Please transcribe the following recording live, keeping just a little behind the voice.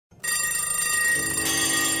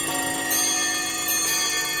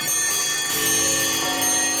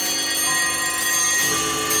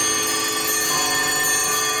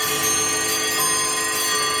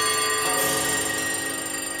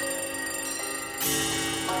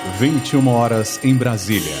21h em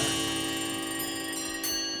Brasília.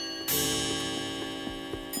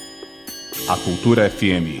 A Cultura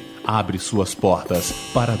FM abre suas portas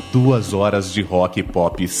para 2 horas de rock e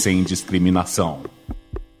pop sem discriminação.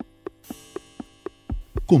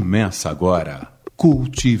 Começa agora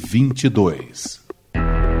Cult 22.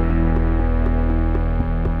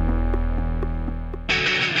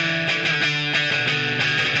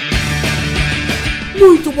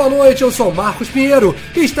 Muito boa noite, eu sou Marcos Pinheiro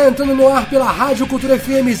e está entrando no ar pela Rádio Cultura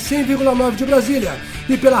FM 100,9 de Brasília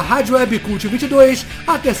e pela Rádio Web Cult 22,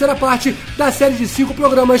 a terceira parte da série de 5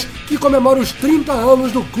 programas que comemora os 30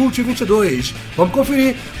 anos do Cult 22. Vamos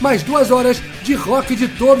conferir mais 2 horas de rock de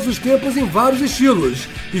todos os tempos em vários estilos.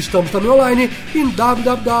 Estamos também online em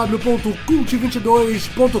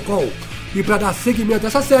www.cult22.com. E para dar seguimento a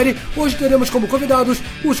essa série, hoje teremos como convidados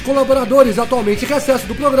os colaboradores atualmente em recesso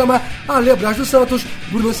do programa, Ale Braz dos Santos,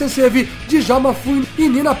 Bruno Senseve, Djalma Fun e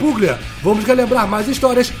Nina Puglia. Vamos relembrar mais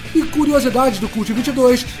histórias e curiosidades do Cult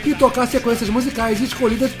 22 e tocar sequências musicais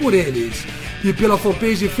escolhidas por eles. E pela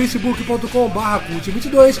fanpage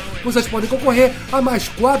facebook.com/Cult22, vocês podem concorrer a mais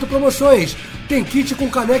 4 promoções. Tem kit com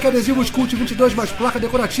caneca e adesivos Cult 22 mais placa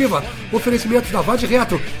decorativa, oferecimentos da Vade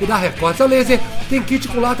Retro e da Recortes a Laser, tem kit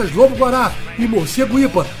com latas Lobo Guará e Morcego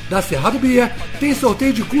Ipa da Cerrado Beer, tem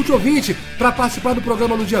sorteio de Cult Ouvinte para participar do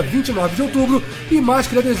programa no dia 29 de outubro e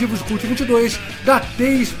máscara e adesivos Cult 22 da T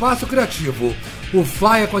Espaço Criativo. O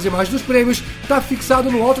flyer com as imagens dos prêmios está fixado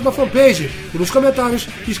no alto da fanpage e nos comentários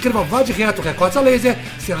escreva Vade Retro, Recortes a Laser,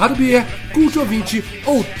 Cerrado Beer, Cult Ouvinte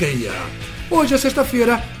ou Teia. Hoje é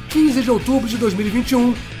sexta-feira, 15 de outubro de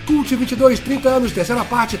 2021, Cult 22, 30 anos, terceira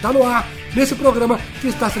parte, está no ar, nesse programa que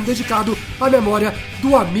está sendo dedicado à memória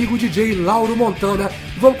do amigo DJ Lauro Montana.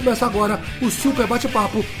 Vamos começar agora o super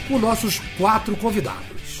bate-papo com nossos 4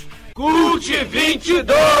 convidados. Cult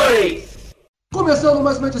 22! Começando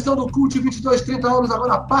mais uma edição do Cult 22, 30 anos,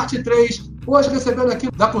 agora a parte 3. Hoje recebendo aqui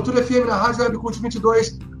da Cultura FM na Rádio Web Cult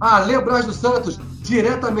 22, a Ale Braz dos Santos,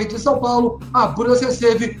 diretamente de São Paulo, a Bruna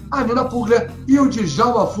Senseve, a Nina Puglia e o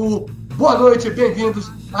Djalma Fun. Boa noite, bem-vindos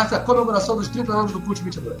a essa comemoração dos 30 anos do Cult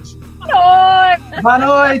 22. Boa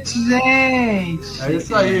noite, gente! É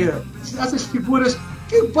isso aí. Essas figuras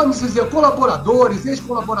que podemos dizer colaboradores,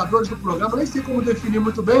 ex-colaboradores do programa, nem sei como definir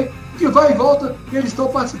muito bem, que vai e volta, eles estão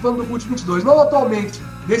participando do Cult 22. Não atualmente,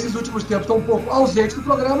 nesses últimos tempos, estão um pouco ausentes do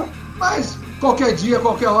programa, mas qualquer dia,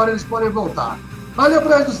 qualquer hora eles podem voltar. A Ale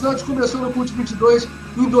Braz dos Santos começou no Cult 22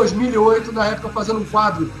 em 2008, na época fazendo um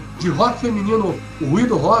quadro de rock feminino, o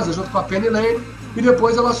Ruído Rosa, junto com a Penny Lane, e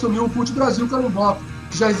depois ela assumiu o Cult Brasil, que era um bloco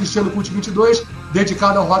que já existia no Cult 22,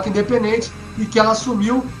 dedicado ao rock independente, e que ela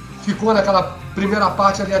assumiu, ficou naquela primeira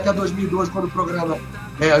parte ali até 2012, quando o programa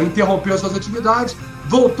interrompeu suas atividades,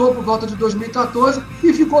 voltou por volta de 2014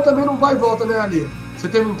 e ficou também num vai e volta, né, Ali? Você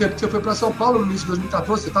teve um tempo que você foi para São Paulo no início de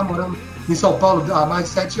 2014, você está morando em São Paulo há mais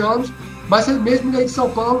de 7 anos, mas você mesmo aí de São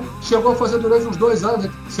Paulo chegou a fazer durante uns 2 anos,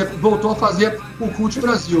 você voltou a fazer o Cult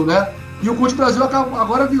Brasil, né? E o Cult Brasil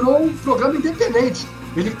agora virou um programa independente,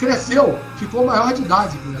 ele cresceu, ficou maior de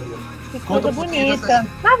idade, né? Que coisa bonita.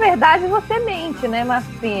 Na verdade, você mente, né,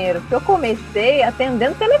 Marcos Pinheiro? Porque eu comecei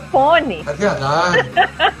atendendo telefone. É verdade.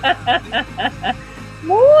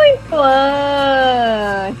 Muito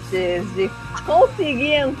antes de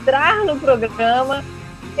conseguir entrar no programa,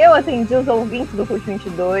 eu atendi os ouvintes do Cult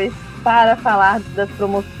 22 para falar das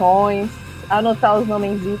promoções, anotar os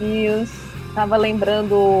nomezinhos. Estava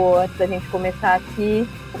lembrando, antes da gente começar aqui,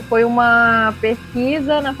 foi uma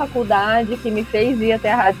pesquisa na faculdade que me fez ir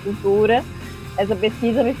até a Rádio Cultura. Essa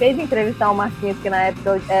pesquisa me fez entrevistar o Marquinhos, que na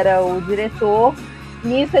época era o diretor.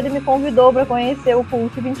 Nisso ele me convidou para conhecer o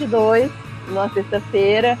Cult 22, numa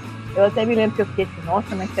sexta-feira. Eu até me lembro que eu fiquei assim,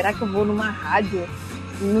 nossa, mas será que eu vou numa rádio,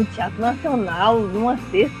 no Teatro Nacional, numa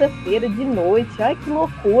sexta-feira de noite? Ai, que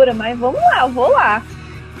loucura, mas vamos lá, eu vou lá.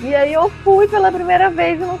 E aí eu fui pela primeira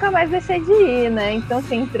vez e nunca mais deixei de ir, né? Então,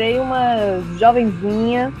 assim, entrei uma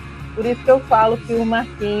jovenzinha, por isso que eu falo que o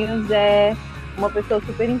Marquinhos é uma pessoa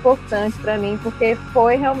super importante para mim, porque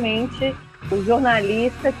foi realmente o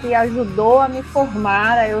jornalista que ajudou a me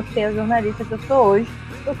formar, a eu ser a jornalista que eu sou hoje.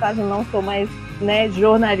 No caso, não sou mais, né,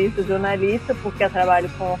 jornalista, porque eu trabalho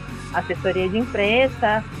com assessoria de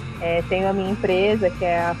imprensa, tenho a minha empresa, que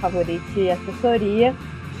é a Favorite Assessoria.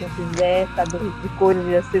 Quem quiser saber de coisas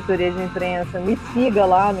de assessoria de imprensa, me siga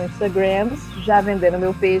lá no Instagram, já vendendo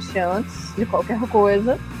meu peixe antes de qualquer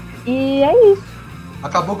coisa. E é isso.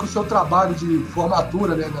 Acabou que o seu trabalho de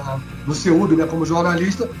formatura, né, no CEUB, né, como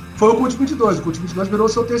jornalista, foi o Cult 22. O Cult 22 virou o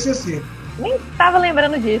seu TCC. Nem estava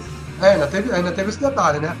lembrando disso. Ainda teve esse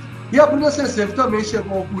detalhe, né? E a Bruna Senseve também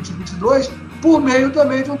chegou ao Cult 22 por meio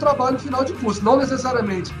também de um trabalho final de curso, não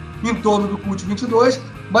necessariamente em torno do Cult 22,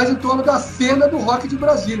 mas em torno da cena do rock de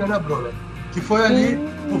Brasília, né, Bruna? Que foi ali,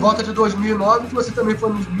 por volta de 2009, que você também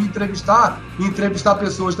foi me entrevistar, e entrevistar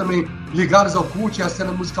pessoas também ligadas ao Cult e à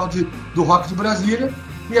cena musical do rock de Brasília,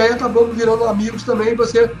 e aí acabamos virando amigos também, e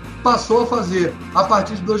você passou a fazer, a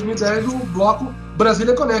partir de 2010, o bloco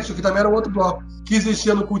Brasília Connection, que também era um outro bloco que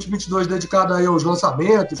existia no Cult 22, dedicado aí aos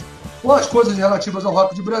lançamentos, ou às coisas relativas ao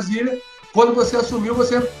rock de Brasília. Quando você assumiu,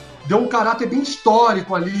 você deu um caráter bem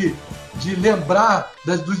histórico ali, de lembrar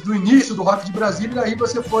do início do rock de Brasília, e aí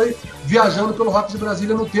você foi viajando pelo rock de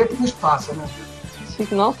Brasília no tempo e no espaço, né?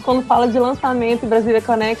 Nossa, quando fala de lançamento e Brasília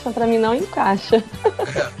Connection, pra mim não encaixa.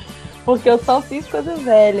 Porque eu só fiz coisa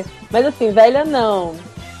velha. Mas assim, velha não.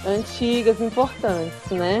 Antigas,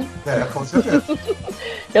 importantes, né? Com certeza.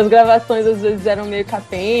 E as gravações às vezes eram meio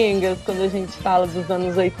capengas, quando a gente fala dos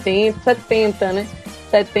anos 80, 70, né?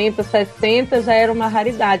 70, 60 já era uma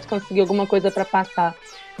raridade conseguir alguma coisa pra passar.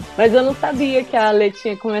 Mas eu não sabia que a Lê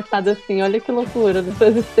tinha começado assim, olha que loucura.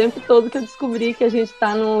 Depois desse tempo todo que eu descobri que a gente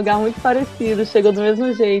tá num lugar muito parecido, chegou do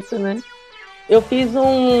mesmo jeito, né? Eu fiz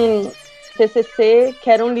um TCC, que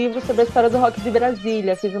era um livro sobre a história do rock de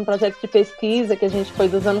Brasília. Fiz um projeto de pesquisa que a gente foi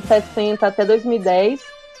dos anos 60 até 2010.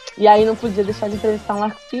 E aí não podia deixar de entrevistar um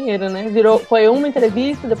Marcos Pinheiro, né? Foi uma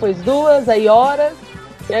entrevista, depois duas, aí horas.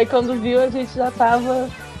 E aí quando viu, a gente já estava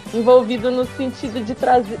envolvido no sentido de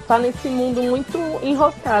estar nesse mundo muito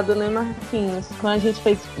enroscado, né, Marquinhos? Quando a gente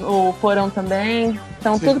fez o Porão também.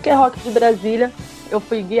 Então, sim, tudo que é rock de Brasília, eu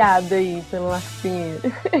fui guiada aí pelo Marcos Pinheiro.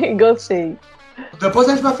 E gostei. Depois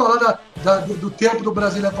a gente vai falar do tempo do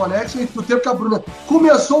Brasília Connection e do tempo que a Bruna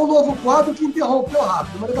começou um novo quadro que interrompeu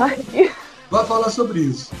rápido. Mas vai falar sobre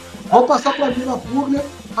isso. Vou passar para a Nina Fugner.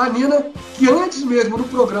 A Nina, que antes mesmo do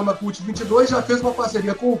programa Cult 22, já fez uma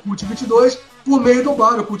parceria com o Cult 22 por meio do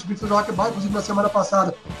bar, o Cult 22 Rock Bar. Inclusive, na semana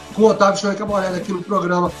passada, com o Otávio Show e Camarela aqui no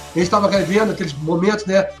programa, a gente estava revendo aqueles momentos,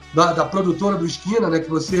 né, da produtora do Esquina, né, que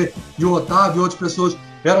você e o Otávio e outras pessoas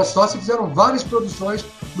eram sócios e fizeram várias produções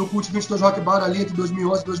do Cult 22 Rock Bar ali entre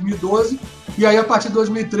 2011 e 2012. E aí, a partir de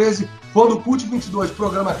 2013, quando o Cult 22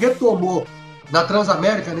 programa retomou na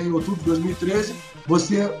Transamérica, né, em outubro de 2013,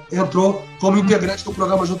 você entrou como integrante do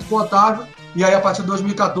programa junto com o Otávio, e aí a partir de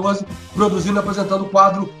 2014, produzindo e apresentando o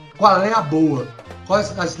quadro Qual é a Boa?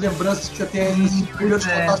 Quais as lembranças que você tem aí nesses primeiros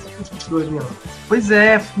contatos com os 22, Nina? Pois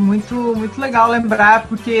é, muito, muito legal lembrar,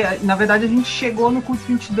 porque na verdade a gente chegou no Cult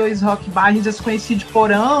 22 Rock Bar, a gente já se conhecia de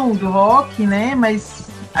porão do rock, né, mas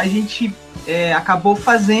a gente acabou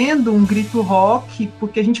fazendo um grito rock,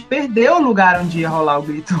 porque a gente perdeu o lugar onde ia rolar o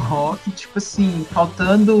grito rock, tipo assim,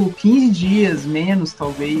 faltando 15 dias, menos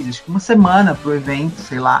talvez, acho que uma semana pro evento,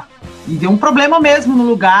 sei lá. E deu um problema mesmo no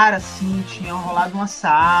lugar, assim, tinha rolado um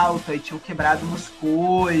assalto, aí tinham quebrado umas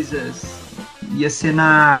coisas, ia ser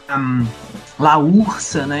na La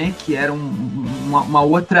Ursa, né, que era uma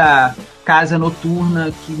outra casa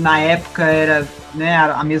noturna que na época era, né,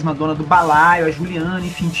 a mesma dona do balaio, a Juliana,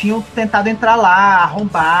 enfim, tinham tentado entrar lá,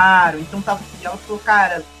 arrombaram, então e ela falou,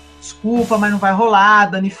 cara, desculpa, mas não vai rolar,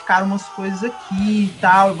 danificaram umas coisas aqui e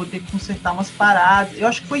tal, eu vou ter que consertar umas paradas. Eu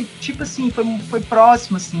acho que foi tipo assim, foi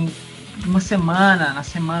próximo, assim, uma semana, na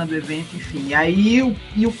semana do evento, enfim. E aí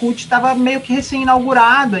o Cult tava meio que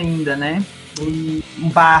recém-inaugurado ainda, né, um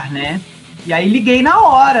bar, né. E aí liguei na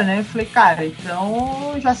hora, né? Falei, cara,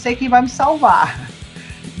 então já sei quem vai me salvar.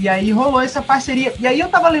 E aí rolou essa parceria. E aí eu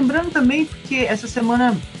tava lembrando também, porque essa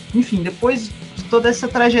semana, enfim, depois de toda essa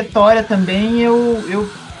trajetória também, eu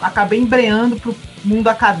acabei embreando pro mundo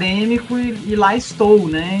acadêmico e lá estou,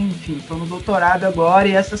 né? Enfim, estou no doutorado agora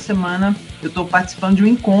e essa semana eu estou participando de um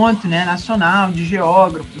encontro, né, nacional de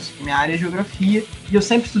geógrafos, que minha área é geografia, e eu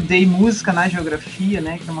sempre estudei música na geografia,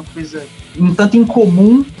 né, que é uma coisa um tanto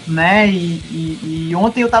incomum, né, e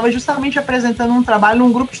ontem eu estava justamente apresentando um trabalho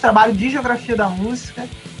num grupo de trabalho de geografia da música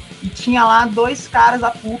e tinha lá 2 caras da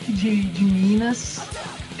PUC de Minas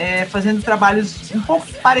fazendo trabalhos um pouco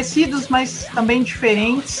parecidos, mas também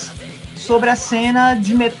diferentes, sobre a cena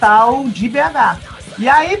de metal de BH. E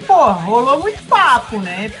aí, pô, rolou muito papo,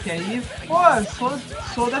 né? Porque aí, pô,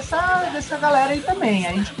 sou dessa galera aí também.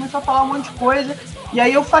 Aí a gente começou a falar um monte de coisa. E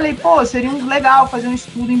aí eu falei, pô, seria legal fazer um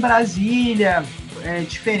estudo em Brasília,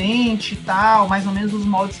 diferente e tal, mais ou menos os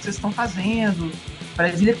moldes que vocês estão fazendo.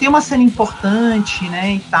 Brasília tem uma cena importante,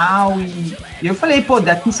 né, e tal. E eu falei, pô,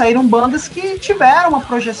 daqui saíram bandas que tiveram uma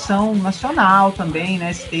projeção nacional também,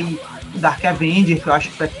 né? Tem o Dark Avenger, que eu acho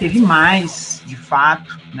que teve mais, de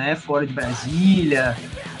fato, né, fora de Brasília.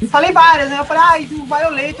 E falei várias, né? Eu falei, o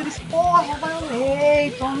Violator, eles, porra, o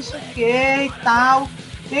Violator, não sei o que e tal.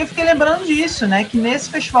 E eu fiquei lembrando disso, né? Que nesse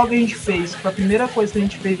festival que a gente fez, que foi a primeira coisa que a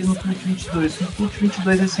gente fez no Cult 22, no Cult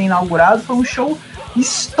 22 recém-inaugurado, foi um show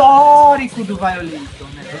histórico do Violator,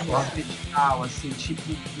 né? Esse festival, assim, tipo,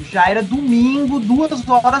 já era domingo, 2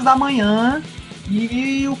 horas da manhã,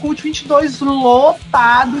 e o Cult 22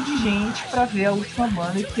 lotado de gente pra ver a última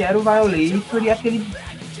banda, que era o Violator, e aquele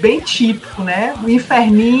bem típico, né? O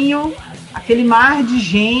inferninho, aquele mar de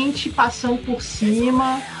gente passando por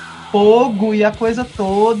cima, fogo e a coisa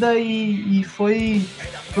toda, e foi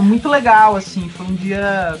muito legal, assim, foi um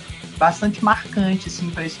dia bastante marcante, assim,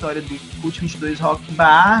 para a história do Cult 22 Rock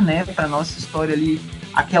Bar, né, para nossa história ali,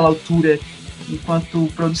 àquela altura, enquanto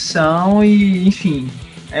produção, e, enfim,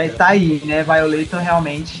 tá aí, né, Violator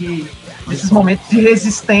realmente, nesses momentos de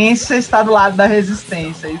resistência, está do lado da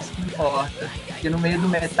resistência, é isso que importa, porque no meio do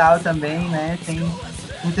metal também, né, tem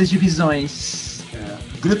muitas divisões.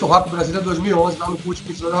 Grito Rock Brasília 2011, lá no Cult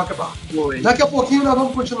 22 Rock Bar. Daqui a pouquinho nós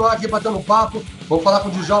vamos continuar aqui batendo papo, vamos falar com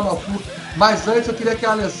o Djalma Fu, mas antes eu queria que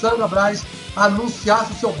a Alessandra Braz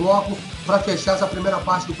anunciasse o seu bloco para fechar essa primeira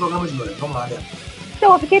parte do programa de hoje. Vamos lá, né?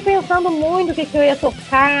 Então, eu fiquei pensando muito o que eu ia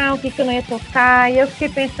tocar, o que eu não ia tocar, e eu fiquei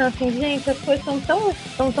pensando assim, gente, as coisas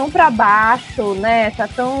estão tão para baixo, né? Tá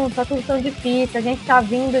tudo tão difícil, a gente tá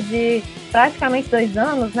vindo de praticamente 2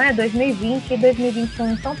 anos, né? 2020 e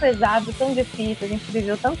 2021 tão pesado, tão difícil, a gente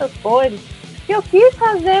viveu tantas coisas, que eu quis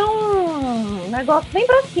fazer um negócio bem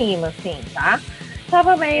pra cima, assim, tá?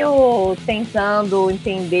 Tava meio tentando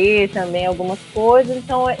entender também algumas coisas,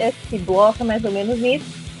 então esse bloco é mais ou menos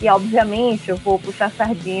isso. E, obviamente, eu vou puxar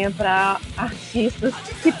sardinha para artistas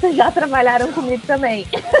que já trabalharam comigo também.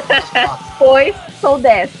 Pois sou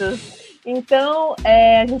dessas. Então,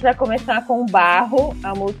 a gente vai começar com o Barro.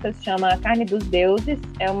 A música se chama Carne dos Deuses.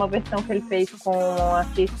 É uma versão que ele fez com um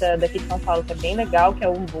artista daqui de São Paulo que é bem legal, que é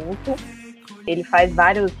o Ubuntu. Ele faz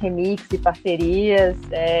vários remixes e parcerias.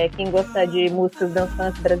 Quem gosta de músicas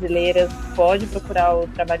dançantes brasileiras pode procurar o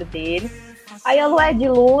trabalho dele. Aí a Lué de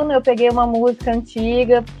Luna, eu peguei uma música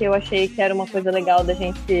antiga, porque eu achei que era uma coisa legal da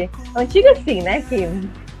gente... Antiga sim, né? Que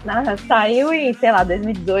saiu em, sei lá,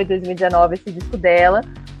 2018, 2019 esse disco dela.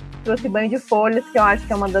 Trouxe Banho de Folhas, que eu acho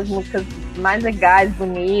que é uma das músicas mais legais,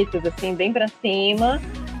 bonitas, assim, bem pra cima.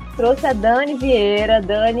 Trouxe a Dani Vieira.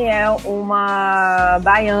 Dani é uma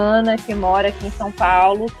baiana que mora aqui em São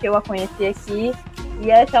Paulo, que eu a conheci aqui.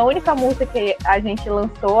 E essa é a única música que a gente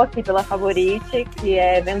lançou aqui pela Favorite, que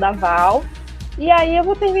é Vendaval. E aí eu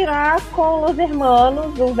vou terminar com Los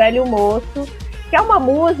Hermanos, o Velho Moço, que é uma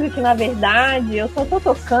música que, na verdade, eu só tô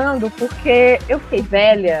tocando porque eu fiquei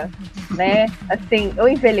velha, né? Assim, eu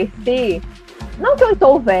envelheci. Não que eu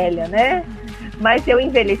estou velha, né? Mas eu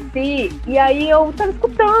envelheci e aí eu tava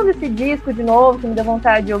escutando esse disco de novo, que me deu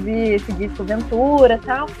vontade de ouvir esse disco Ventura e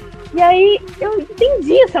tal. E aí eu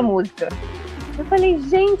entendi essa música. Eu falei,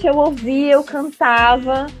 gente, eu ouvia, eu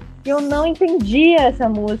cantava, e eu não entendia essa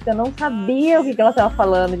música, não sabia o que ela estava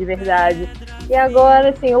falando de verdade. E agora,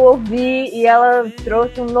 assim, eu ouvi e ela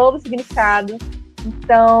trouxe um novo significado.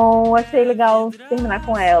 Então, achei legal terminar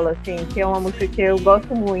com ela, assim, que é uma música que eu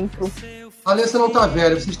gosto muito. A Alessa não tá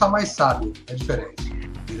velha, você está mais sábio, é diferente.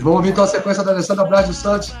 Vamos ouvir então a sequência da Alessandra Braz dos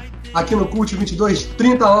Santos, aqui no Cult 22,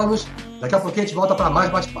 30 anos. Daqui a pouquinho a gente volta para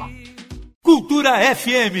mais bate-papo. Cultura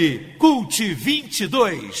FM, Cult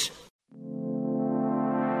 22.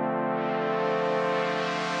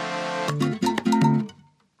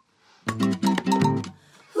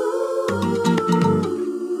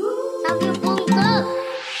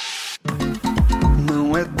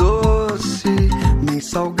 Não é doce, nem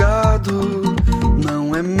salgado,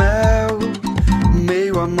 não é mel,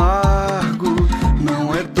 meio amargo,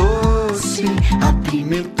 não é doce,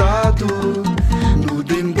 apimentado, no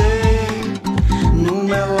dendê, no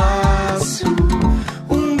melaço,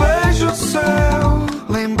 um beijo céu,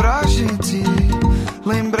 lembra a gente,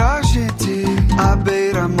 à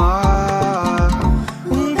beira-mar,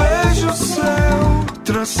 um beijo céu,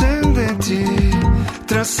 transcendente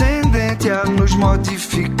a nos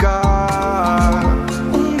modificar,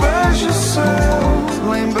 um beijo céu,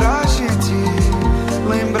 lembra a gente,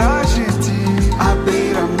 à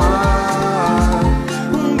beira-mar,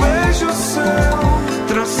 um beijo céu,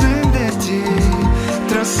 transcendente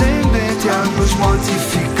a nos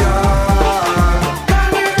modificar.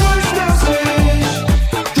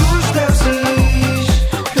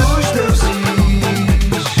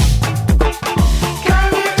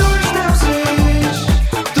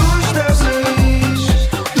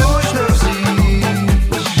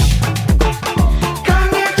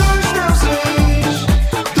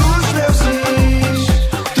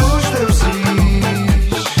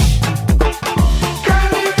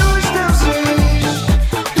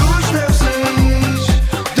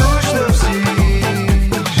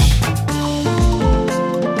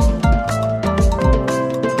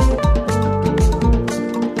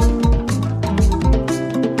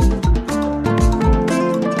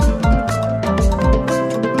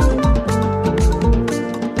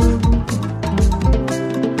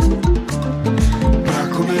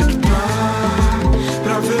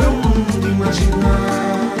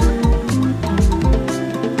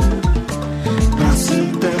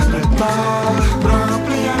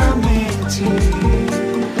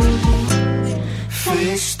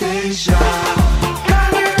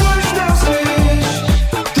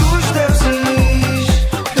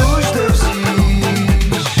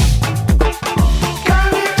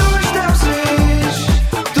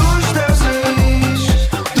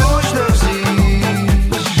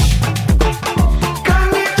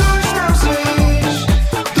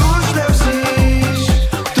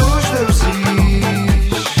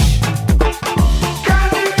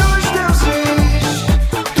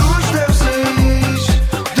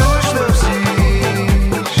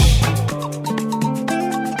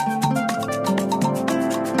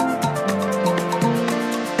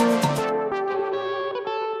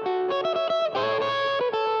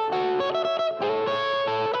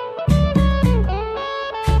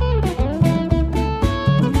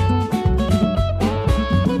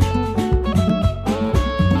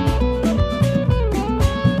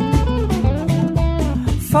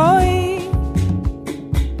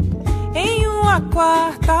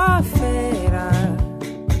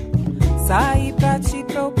 saí pra te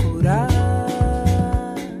procurar.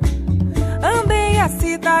 Andei a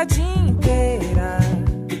cidade inteira,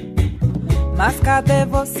 mas cadê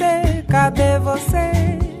você, cadê você?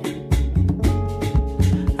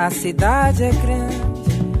 A cidade é grande,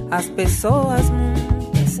 as pessoas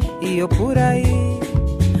muitas, e eu por aí,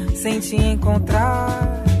 sem te encontrar.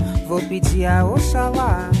 Vou pedir a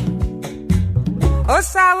Oxalá,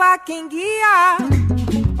 Oxalá quem guia,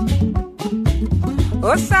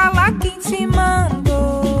 Oxalá quem te mandou.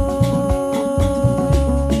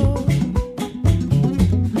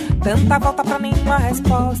 Tanta volta pra nenhuma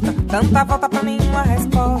resposta, tanta volta pra nenhuma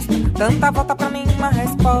resposta, tanta volta pra nenhuma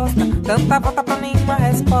resposta, tanta volta pra nenhuma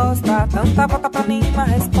resposta, tanta volta pra nenhuma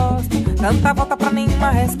resposta, tanta volta pra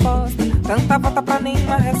nenhuma resposta, tanta volta pra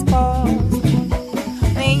nenhuma resposta.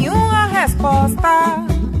 Nenhuma resposta,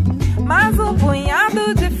 mas um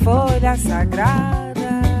punhado de folhas sagradas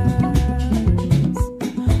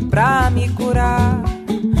pra me curar,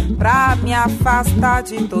 pra me afastar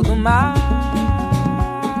de todo mal.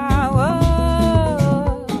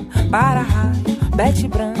 Oh, para raio, bete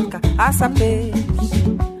branca, assa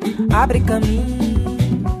peixe, abre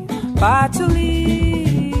caminho, bate o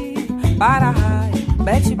li. Para raio,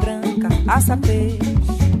 bete branca, assa peixe,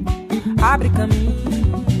 abre caminho,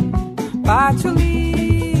 bate o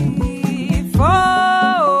li. Foi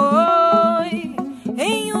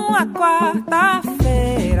em uma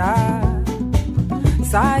quarta-feira,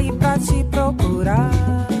 saí pra te procurar.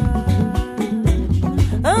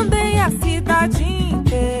 Andei a cidade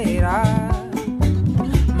inteira,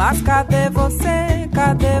 mas cadê você,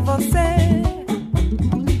 cadê você?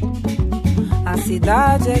 A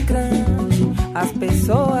cidade é grande, as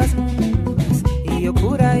pessoas muitas, e eu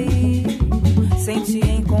por aí, sem te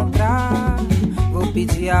encontrar. Vou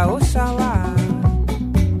pedir a Oxalá,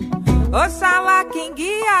 Oxalá quem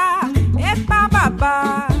guia, epa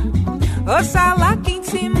babá, Oxalá quem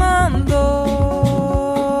te mandou.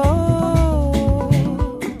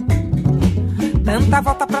 Tanta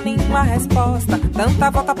volta pra nenhuma resposta, tanta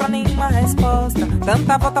volta pra nenhuma resposta,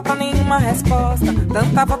 tanta volta pra nenhuma resposta,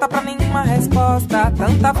 tanta volta pra nenhuma resposta,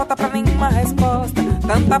 tanta volta pra nenhuma resposta,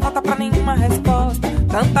 tanta volta pra nenhuma resposta,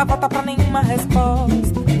 tanta volta pra nenhuma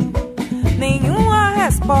resposta. Nenhuma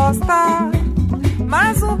resposta,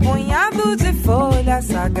 mas um punhado de folhas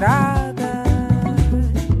sagradas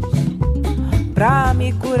pra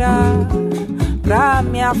me curar, pra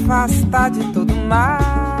me afastar de todo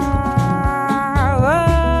mal.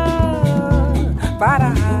 Oh, para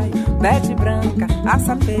raio, bete branca,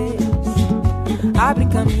 assa peixe, abre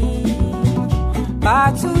caminho,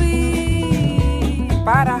 bate o i.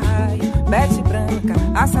 Para raio, bete branca,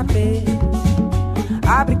 assa peixe,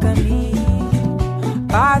 abre caminho,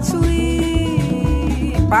 bate o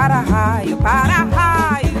i. Para raio, para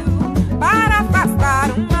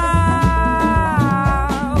afastar o mal,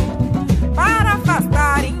 para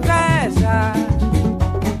afastar inveja,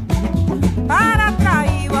 para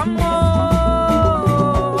atrair o amor,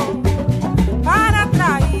 para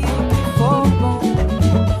atrair o que for bom, o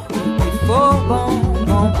que for bom,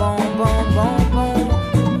 bom, bom, bom, bom, bom,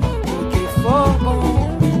 o que for bom,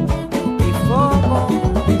 o que for bom,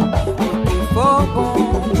 o que for bom,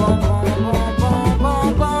 bom, bom.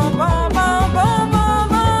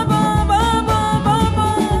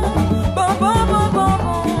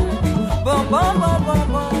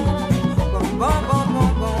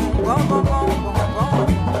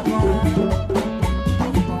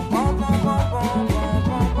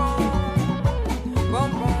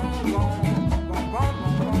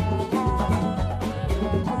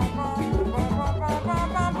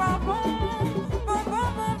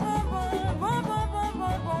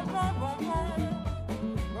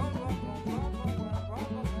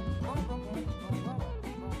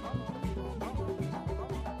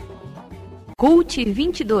 Cult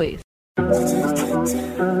 22.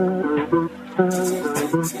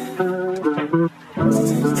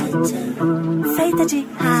 Feita de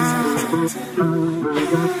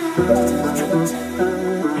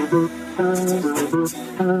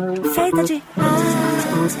feita de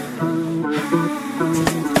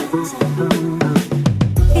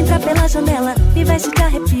entra pela janela, me veste de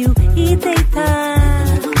arrepio e deita.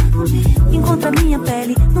 Encontra minha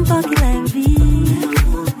pele num toque leve.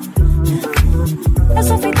 Eu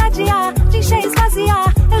sou feita de ar, de encher e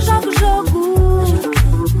esvaziar. Eu jogo o jogo.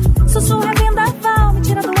 Sussurra vendaval, me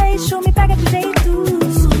tira do eixo, me pega de jeito.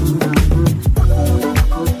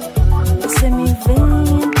 Você me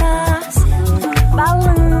inventa,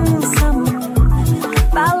 balança, amor,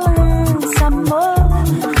 balança, amor,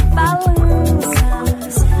 balança.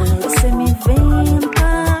 Você me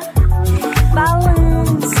inventa,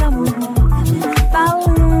 balança, amor,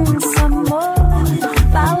 balança, amor.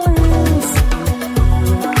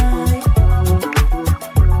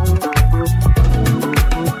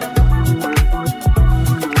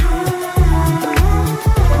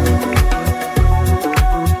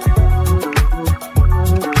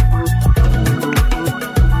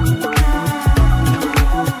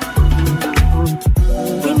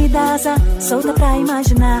 solta pra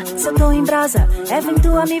imaginar. Se eu tô em brasa, é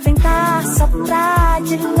vento a me ventar. Soprar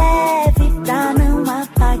de leve pra não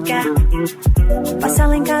apagar. Passa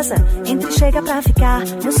lá em casa, entra e chega pra ficar.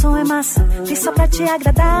 Meu som é massa, fiz só pra te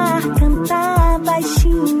agradar. Cantar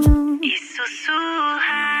baixinho e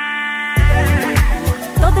sussurrar.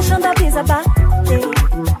 Tô deixando a brisa bater,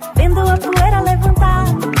 vendo a poeira levantar,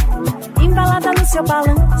 embalada no seu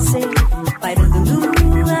balance, pairando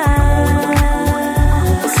no ar.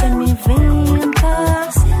 Você me inventa,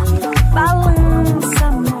 balança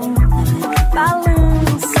amor,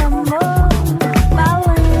 balança amor,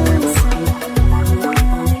 balança.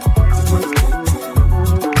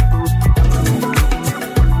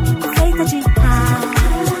 Feita de ar,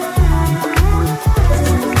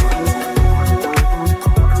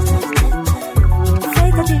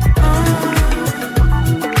 feita de ar.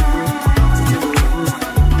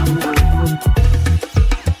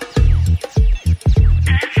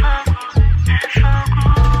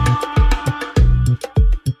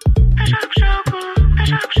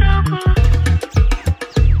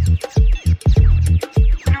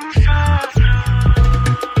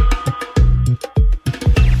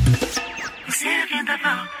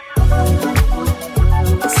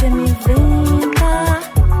 Você me inventa,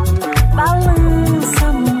 balança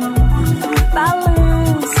amor,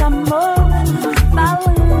 balança amor,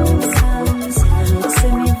 balança. Você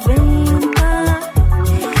me inventa,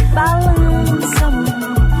 balança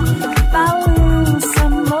amor, balança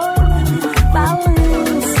amor,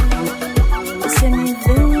 balança. Você me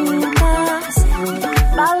inventa,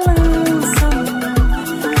 balança amor,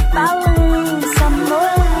 balança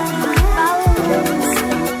amor, balança.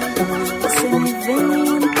 Você me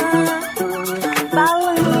inventa,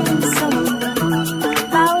 balança amor,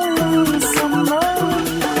 balança amor,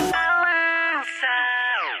 balança.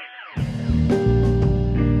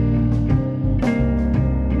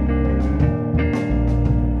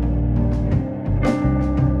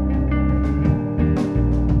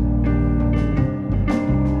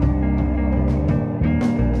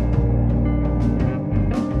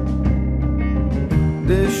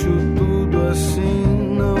 Deixo tudo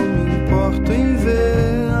assim, não me importo em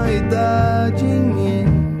ver a idade em mim.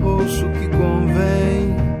 Ouço o que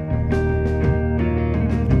convém.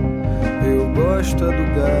 Eu gosto do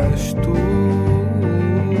gasto.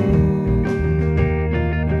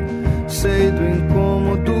 Sei do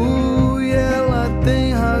incômodo e ela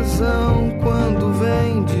tem razão quando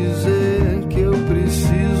vem dizer que eu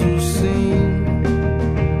preciso sim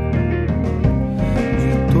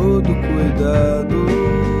de todo cuidado.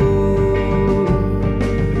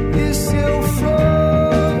 E se eu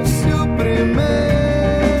fosse o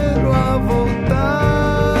primeiro a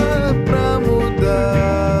voltar pra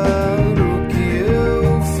mudar o que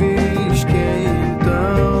eu fiz, quem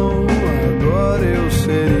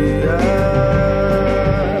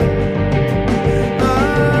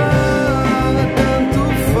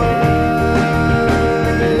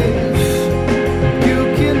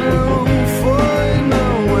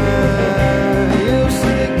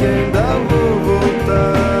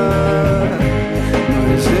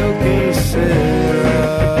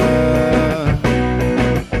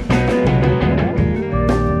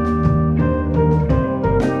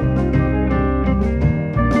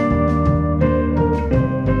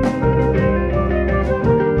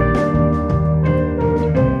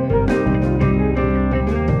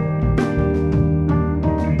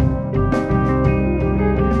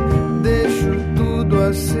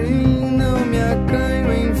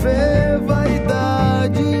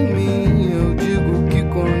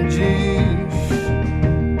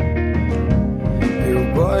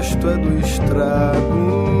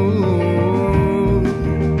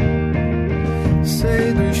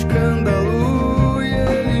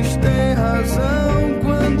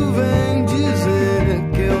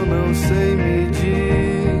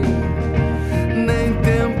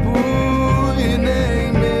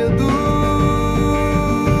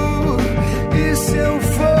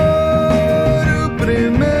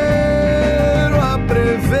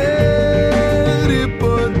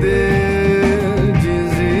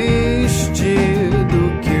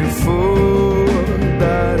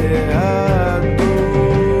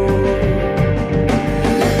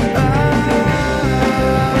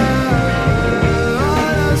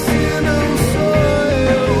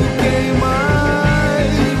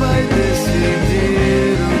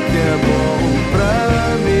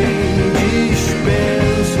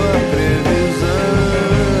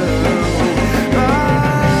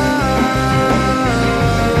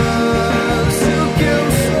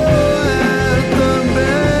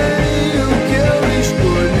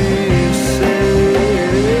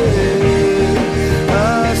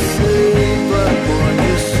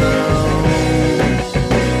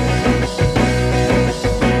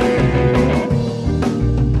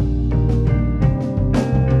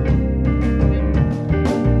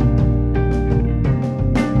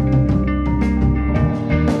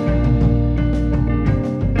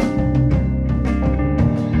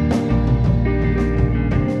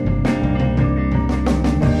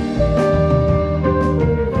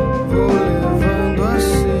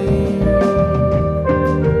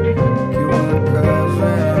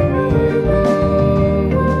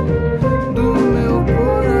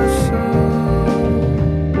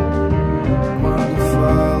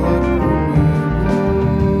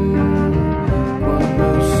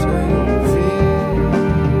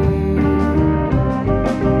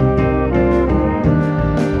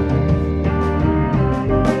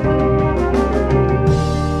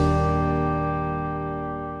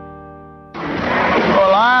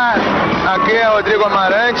Rodrigo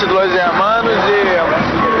Amarante, do Los Hermanos,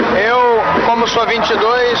 e eu, como sou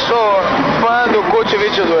 22, sou fã do Cult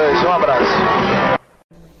 22. Um abraço.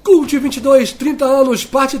 Cult 22, 30 anos,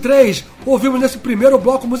 parte 3. Ouvimos nesse primeiro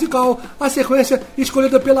bloco musical a sequência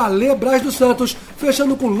escolhida pela Lê Braz dos Santos,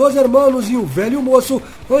 fechando com Los Hermanos e O Velho Moço,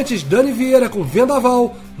 antes Dani Vieira com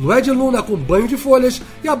Vendaval, Lued Luna com Banho de Folhas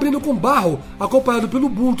e abrindo com Barro, acompanhado pelo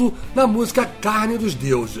Ubuntu na música Carne dos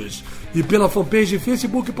Deuses. E pela fanpage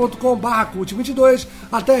facebook.com/cult22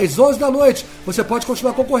 até às 11 da noite você pode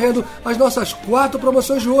continuar concorrendo às nossas 4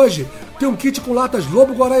 promoções de hoje. Tem um kit com latas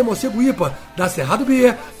Lobo Guará e Morcego Ipa da Cerrado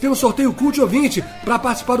Bier, tem um sorteio Cult Ouvinte para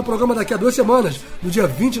participar do programa daqui a 2 semanas, no dia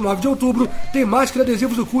 29 de outubro, tem máscara e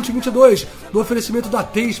adesivos do Cult 22, no oferecimento da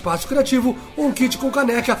T Espaço Criativo, um kit com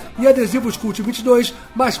caneca e adesivos Cult 22,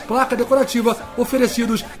 mais placa decorativa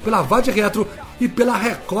oferecidos pela Vade Retro e pela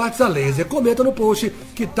Recortes a Laser. Comenta no post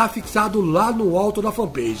que tá fixado lá no alto da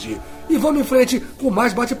fanpage. E vamos em frente com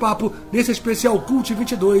mais bate-papo nesse especial Cult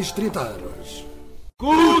 22, 30 anos.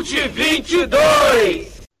 Cult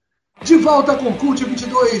 22! De volta com Cult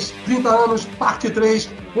 22, 30 anos, parte 3.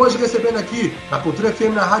 Hoje recebendo aqui, na Cultura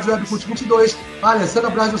FM, na Rádio Web Cult 22, a Alessandra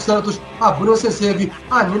Braz dos Santos, a Bruna Senseg,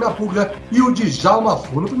 a Nina Pulga e o Djalma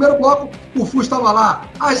Fu. No primeiro bloco, o Fu estava lá,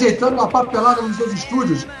 ajeitando uma papelada nos seus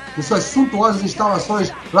estúdios, em suas suntuosas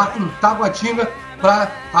instalações lá em Taguatinga,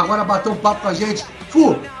 para agora bater um papo com a gente.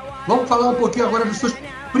 Fu, vamos falar um pouquinho agora dos seus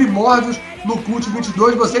primórdios no Cult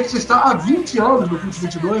 22, você que está há 20 anos no Cult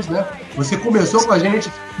 22, né? Você começou com a gente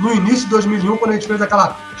no início de 2001, quando a gente fez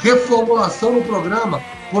aquela reformulação no programa,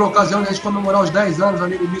 por ocasião de a gente comemorar os 10 anos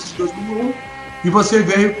ali no início de 2001, e você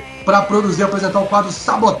veio para produzir e apresentar o quadro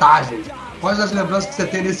Sabotagem. Quais as lembranças que você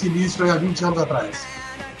tem desse início aí há 20 anos atrás?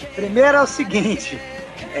 Primeiro é o seguinte,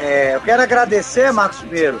 eu quero agradecer, Marcos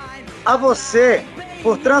Pinheiro, a você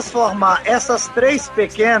por transformar essas 3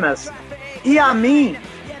 pequenas e a mim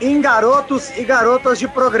em garotos e garotas de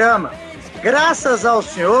programa. Graças ao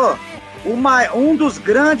senhor, um dos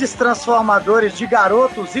grandes transformadores de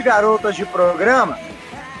garotos e garotas de programa,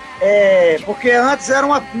 porque antes era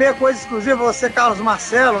uma meia coisa exclusiva, você, Carlos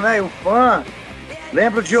Marcelo, né, e o fã.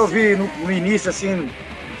 Lembro de ouvir no início, assim,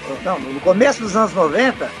 no começo dos anos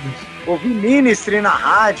 90, ouvir Ministry na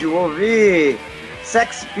rádio, ouvir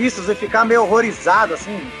Sex Pistols e ficar meio horrorizado,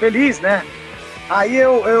 assim, feliz, né? Aí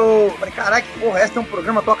eu falei, caraca, que porra, esse tem um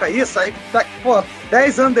programa, toca isso. Aí, pô,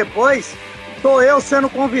 10 anos depois, tô eu sendo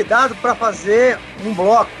convidado para fazer um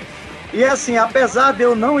bloco. E assim, apesar de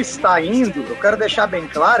eu não estar indo, eu quero deixar bem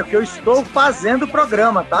claro que eu estou fazendo o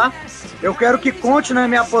programa, tá? Eu quero que conte na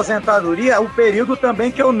minha aposentadoria o período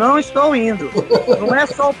também que eu não estou indo. Não é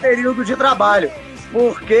só o período de trabalho,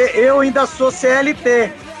 porque eu ainda sou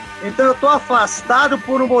CLT. Então eu tô afastado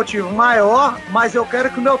por um motivo maior, mas eu quero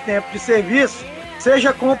que o meu tempo de serviço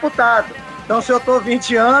seja computado. Então, se eu tô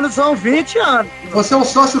 20 anos, são 20 anos. Você é um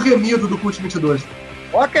sócio remido do Cult 22.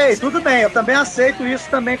 Ok, tudo bem. Eu também aceito isso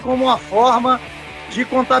também como uma forma de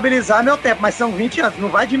contabilizar meu tempo. Mas são 20 anos, não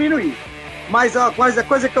vai diminuir. Mas a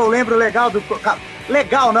coisa que eu lembro legal do...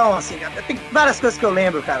 Legal não, assim, tem várias coisas que eu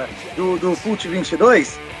lembro, cara, do Cult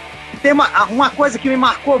 22. Tem uma coisa que me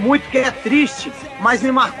marcou muito, que é triste, mas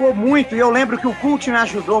me marcou muito, e eu lembro que o Cult me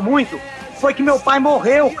ajudou muito, foi que meu pai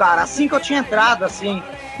morreu, cara, assim que eu tinha entrado, assim.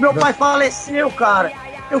 Meu pai faleceu, cara.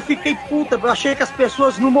 Eu fiquei puta, eu achei que as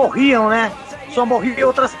pessoas não morriam, né? Só morriam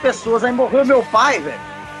outras pessoas. Aí morreu meu pai, velho.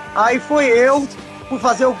 Aí foi eu, fui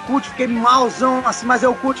fazer o Cult, fiquei malzão, assim, mas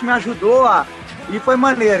o Cult me ajudou, e foi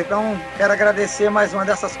maneiro. Então, quero agradecer mais uma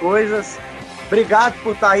dessas coisas. Obrigado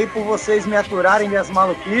por estar aí, por vocês me aturarem minhas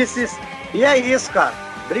maluquices. E é isso, cara.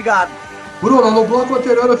 Obrigado. Bruno, no bloco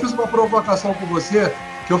anterior eu fiz uma provocação com você,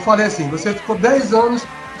 que eu falei assim, você ficou 10 anos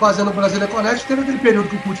fazendo o Brasília Connect, teve aquele período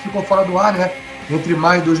que o Cult ficou fora do ar, né? Entre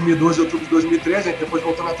maio de 2012 e outubro de 2013, a gente depois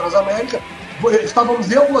voltou na Transamérica. Estávamos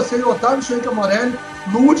eu, você e o Otávio Schenker Morelli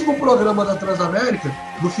no último programa da Transamérica,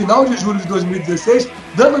 no final de julho de 2016,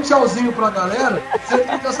 dando tchauzinho pra galera,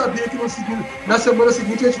 sempre que já sabia que na semana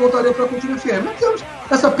seguinte a gente voltaria pra Cultura FM. Nós temos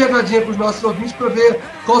essa pegadinha pros nossos ouvintes pra ver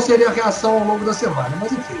qual seria a reação ao longo da semana,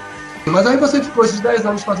 mas enfim. Mas aí você ficou esses 10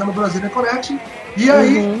 anos fazendo o Brasília Connection, e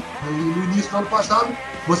aí, no início do ano passado,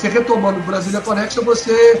 você retomando o Brasília Connection,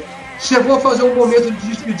 você chegou a fazer um momento de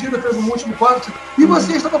despedida, fez um último quadro, e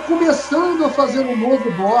você estava começando a fazer um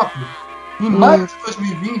novo bloco, em maio de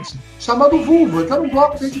 2020, chamado Vulva, que era um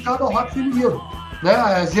bloco dedicado ao rock feminino.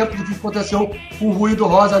 Né? Exemplo do que aconteceu com o Ruído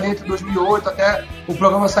Rosa ali entre 2008 até o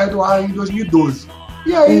programa sair do ar em 2012.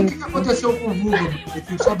 E aí, o que aconteceu com o Vulva?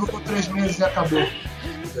 Que só durou 3 meses e acabou.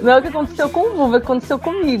 Não é o que aconteceu com o Vulva, aconteceu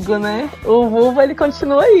comigo, né? O Vulva, ele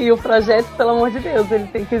continua aí, o projeto, pelo amor de Deus, ele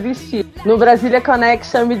tem que existir. No Brasília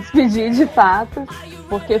Connection eu me despedi de fato,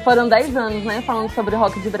 porque foram 10 anos, né, falando sobre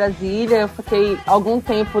rock de Brasília. Eu fiquei algum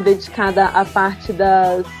tempo dedicada à parte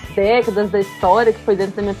das décadas da história, que foi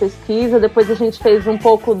dentro da minha pesquisa. Depois a gente fez um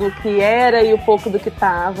pouco do que era e um pouco do que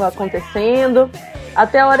estava acontecendo.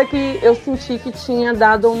 Até a hora que eu senti que tinha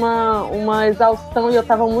dado uma exaustão e eu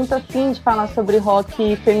estava muito afim de falar sobre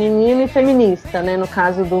rock feminino e feminista, né? No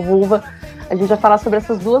caso do Vulva, a gente vai falar sobre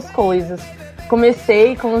essas duas coisas.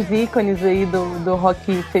 Comecei com os ícones aí do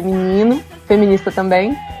rock feminino, feminista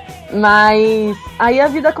também, mas aí a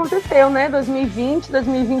vida aconteceu, né? 2020,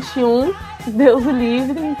 2021, Deus o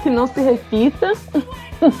livre, que não se repita.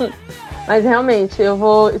 Mas realmente,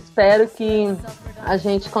 espero que a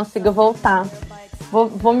gente consiga voltar.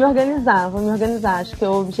 Vou me organizar. Acho que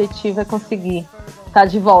o objetivo é conseguir estar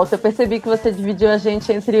de volta. Eu percebi que você dividiu a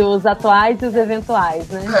gente entre os atuais e os eventuais,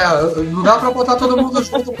 né? Não dá pra botar todo mundo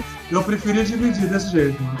junto. Eu preferi dividir desse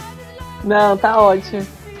jeito. Né? Não, tá ótimo.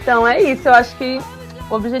 Então é isso, eu acho que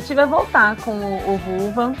o objetivo é voltar com o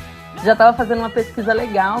Vulva. Já estava fazendo uma pesquisa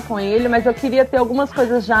legal com ele, mas eu queria ter algumas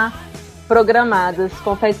coisas já programadas.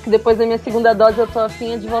 Confesso que depois da minha segunda dose eu tô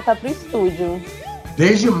afim de voltar pro estúdio.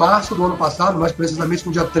 Desde março do ano passado, mais precisamente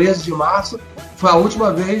no dia 13 de março, foi a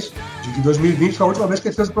última vez, de 2020, foi a última vez que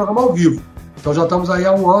a gente fez o programa ao vivo. Então já estamos aí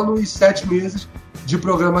há 1 ano e 7 meses de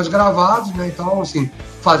programas gravados, né? Então, assim,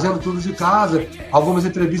 fazendo tudo de casa, algumas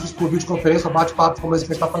entrevistas por videoconferência, bate-papo como esse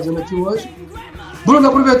que a gente está fazendo aqui hoje. Bruno,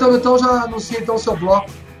 aproveitando então, já anuncia então o seu bloco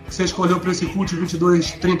que você escolheu para esse Cult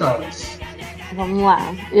 22 30 anos. Vamos lá.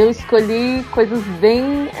 Eu escolhi coisas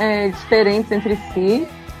bem diferentes entre si.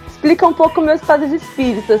 Explica um pouco o meu estado de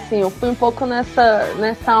espírito, assim. Eu fui um pouco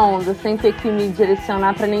nessa onda, sem ter que me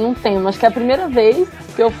direcionar para nenhum tema. Acho que é a primeira vez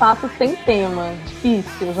que eu faço sem tema.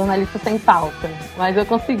 Difícil, jornalista sem pauta. Mas eu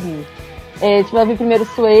consegui. A gente vai ver primeiro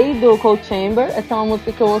Sway, do Cold Chamber. Essa é uma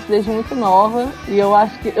música que eu ouço desde muito nova. E eu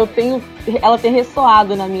acho que ela tem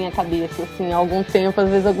ressoado na minha cabeça, assim, há algum tempo. Às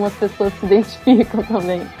vezes algumas pessoas se identificam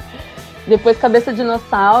também. Depois Cabeça de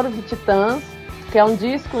Dinossauro, de Titãs, que é um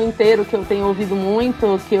disco inteiro que eu tenho ouvido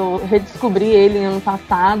muito, que eu redescobri ele no ano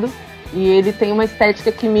passado, e ele tem uma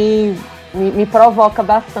estética que me provoca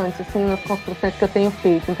bastante, assim, nas construções que eu tenho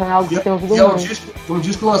feito, então é algo que eu tenho ouvido muito. É um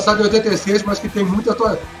disco lançado em 86, mas que tem muita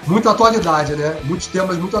atualidade, né? Muitos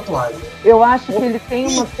temas muito atuais. Eu acho que ele tem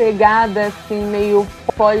uma pegada, assim, meio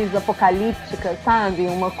pós-apocalíptica, sabe?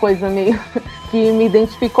 Uma coisa meio que me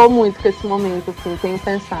identificou muito com esse momento, assim, tenho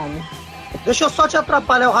pensado. Deixa eu só te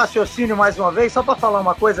atrapalhar o raciocínio mais uma vez, só para falar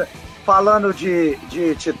uma coisa, falando de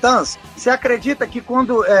Titãs. Você acredita que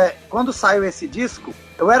quando saiu esse disco,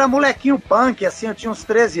 eu era molequinho punk, assim, eu tinha uns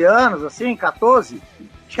 13 anos, assim, 14,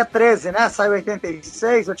 acho que é 13, né? Saiu em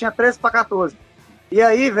 86, eu tinha 13 para 14. E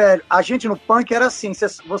aí, velho, a gente no punk era assim,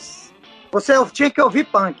 você tinha que ouvir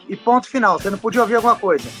punk, e ponto final, você não podia ouvir alguma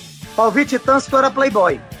coisa. Pra ouvir Titãs, tu era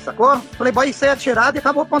Playboy, sacou? Playboy saía tirado e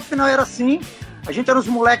acabou, ponto final, era assim. A gente era uns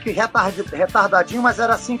moleques retardadinhos, mas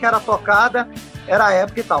era assim que era tocada, era a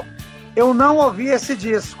época e tal. Eu não ouvi esse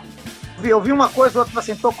disco. Eu vi uma coisa, outra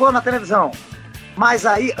assim, tocou na televisão. Mas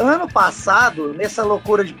aí, ano passado, nessa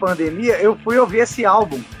loucura de pandemia, eu fui ouvir esse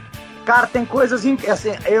álbum. Cara, tem coisas...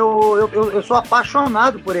 Assim, eu sou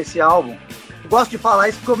apaixonado por esse álbum. Gosto de falar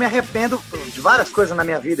isso porque eu me arrependo de várias coisas na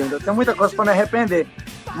minha vida. Ainda tenho muita coisa para me arrepender.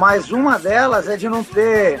 Mas uma delas é de não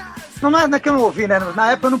ter... Não é que eu não ouvi, né?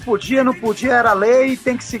 Na época eu não podia, era lei,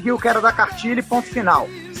 tem que seguir o que era da cartilha e ponto final.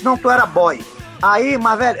 Senão tu era boy. Aí,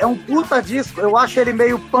 mas velho, é um puta disco, eu acho ele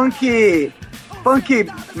meio punk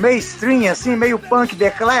mainstream, assim, meio punk The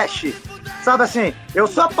Clash. Sabe assim, eu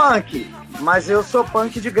sou punk, mas eu sou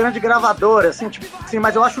punk de grande gravadora, assim, tipo, assim,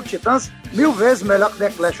 mas eu acho o Titãs 1000 vezes melhor que The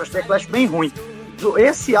Clash, eu acho The Clash bem ruim.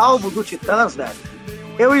 Esse álbum do Titãs, velho,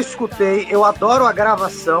 eu escutei, eu adoro a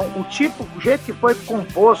gravação, o jeito que foi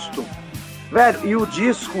composto, velho, e o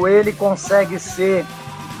disco, ele consegue ser,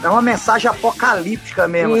 é uma mensagem apocalíptica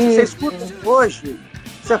mesmo. Se você escuta hoje,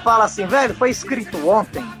 você fala assim, velho, foi escrito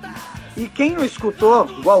ontem. E quem não escutou,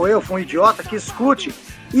 igual eu, foi um idiota, que escute.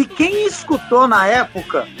 E quem escutou na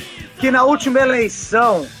época, que na última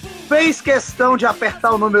eleição fez questão de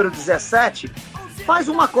apertar o número 17, faz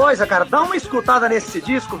uma coisa, cara, dá uma escutada nesse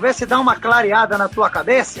disco, vê se dá uma clareada na tua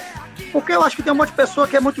cabeça, porque eu acho que tem um monte de pessoa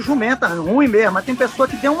que é muito jumenta, ruim mesmo, mas tem pessoa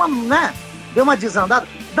que deu uma desandada.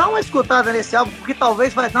 Dá uma escutada nesse álbum, porque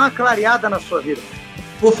talvez vai dar uma clareada na sua vida.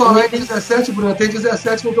 Por falar em 17, Bruno, tem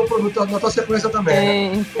 17 no teu produto, na tua sequência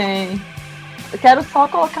também. Tem. Eu quero só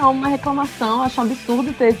colocar uma reclamação, acho um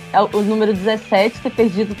absurdo ter o número 17 ter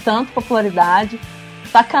perdido tanto popularidade.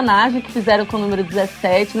 sacanagem que fizeram com o número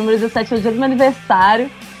 17. O número 17 é o dia do meu aniversário.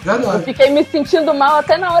 Verdade. Eu fiquei me sentindo mal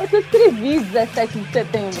até na hora que eu escrevi 17 de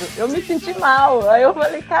setembro. Eu me senti mal. Aí eu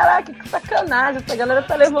falei, caraca, que sacanagem. Essa galera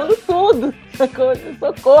tá levando tudo.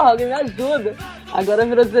 Socorro, alguém me ajuda. Agora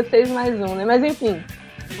virou 16 mais 1, né? Mas enfim,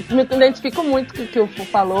 me identifico muito com o que o Fu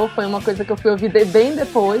falou. Foi uma coisa que eu fui ouvir bem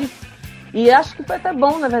depois. E acho que foi até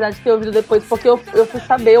bom, na verdade, ter ouvido depois, porque eu fui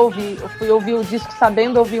saber ouvir, eu fui ouvir o disco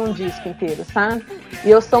sabendo ouvir um disco inteiro, sabe? E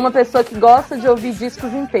eu sou uma pessoa que gosta de ouvir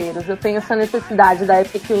discos inteiros, eu tenho essa necessidade da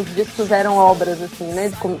época que os discos eram obras, assim, né?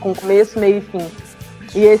 Com começo, meio e fim.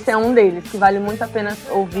 E esse é um deles, que vale muito a pena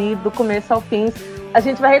ouvir do começo ao fim. A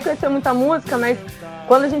gente vai reconhecer muita música, mas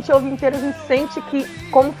quando a gente ouve inteiro, a gente sente que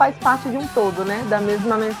como faz parte de um todo, né? Da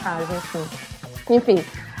mesma mensagem, assim. Enfim.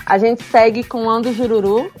 A gente segue com Ando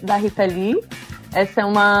Jururu, da Rita Lee. Essa é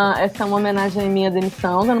uma homenagem à minha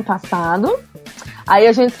demissão do ano passado. Aí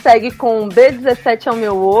a gente segue com B17 é o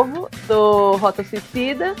meu ovo, do Rota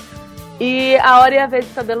Suicida. E A Hora e a Vez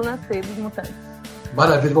de Cabelo Nascer, dos Mutantes.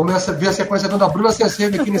 Maravilha, vamos ver a sequência da Bruna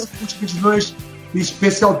Cecebe aqui nesse Cult 22,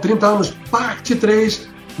 especial 30 anos, parte 3.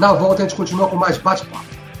 Na volta a gente continua com mais bate-papo.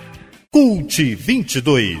 Cult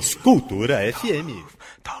 22, Cultura FM.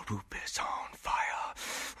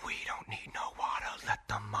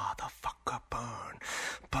 The motherfucker burn,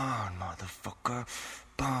 burn, motherfucker,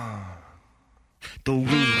 burn. The roof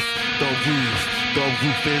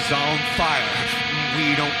is on fire.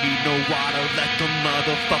 We don't need no water, let the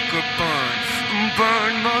motherfucker burn.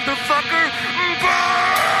 Burn, motherfucker, burn!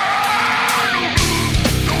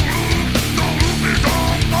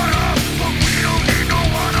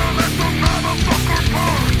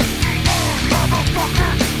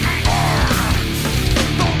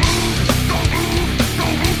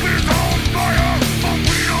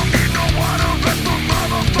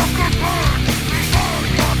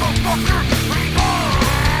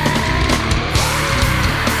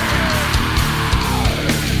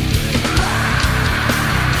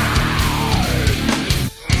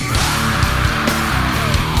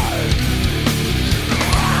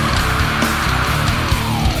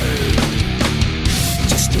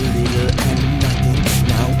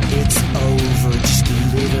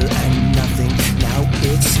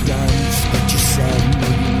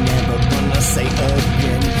 Say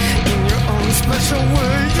again, in your own special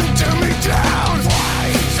way, you tear me down.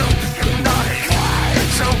 Why so hypnotic? Why so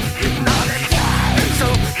hypnotic? Why so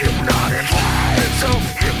hypnotic? Why so hypnotic? Why so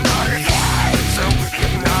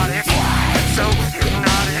hypnotic? Why so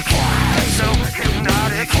hypnotic? Why so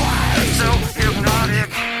hypnotic? Why so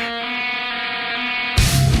hypnotic?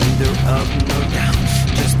 Neither up nor down,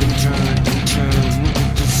 just been turned and turned,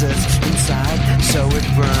 possessed inside, so it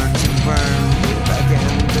burns and burns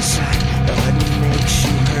again the side. It makes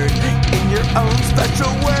you hurt in your own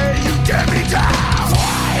special way. You tear me down.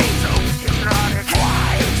 Why so hypnotic?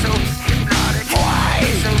 Why so hypnotic? Why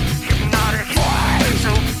so hypnotic? Why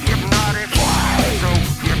so hypnotic? Why so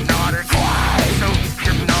hypnotic? Why so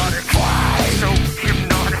hypnotic? Why so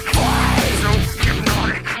hypnotic? Why so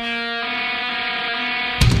hypnotic?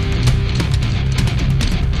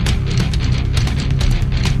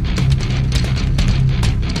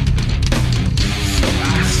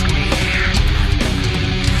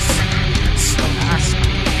 So ask me,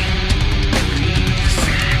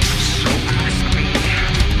 please.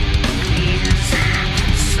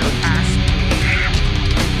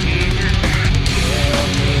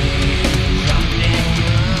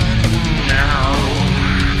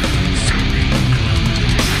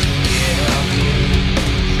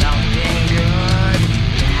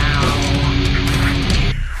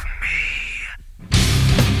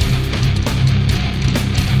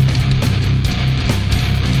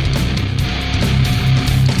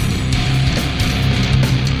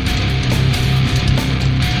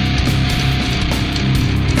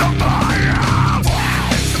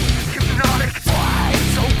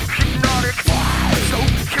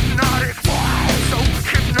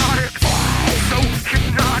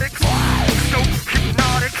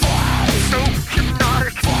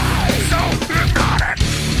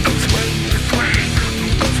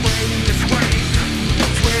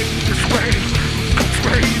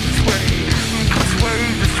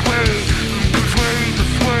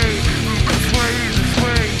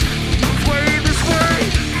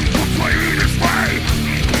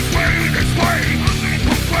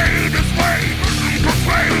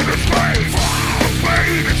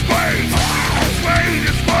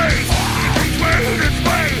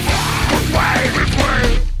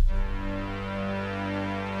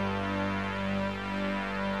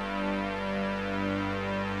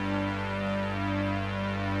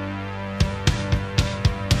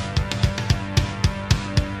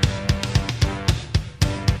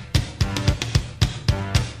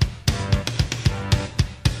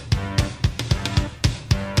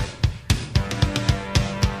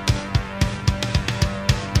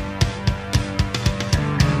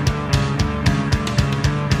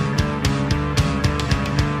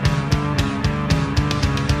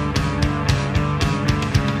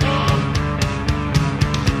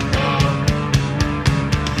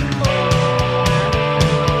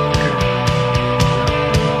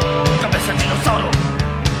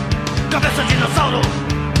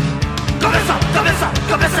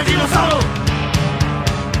 passa dinossauro.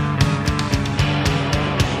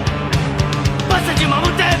 Passa de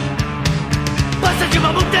mamute. Passa de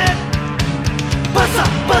mamute.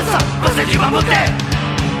 Passa de mamute.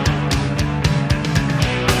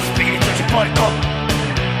 Espírito de porco.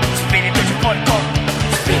 Espírito de porco.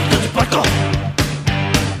 Espírito de porco.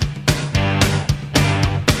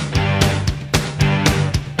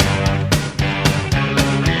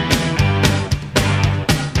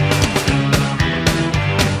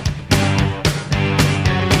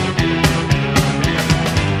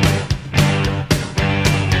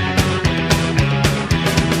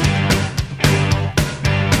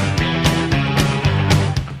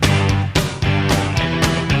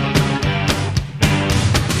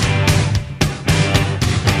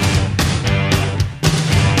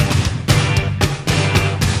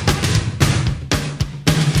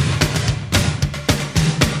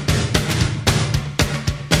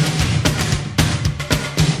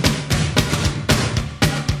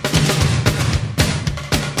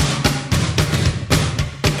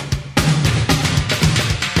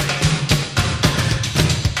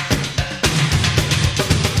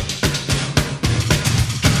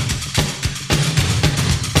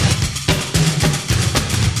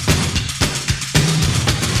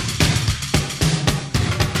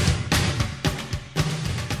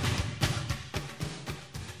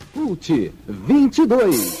 Parte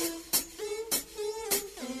 22.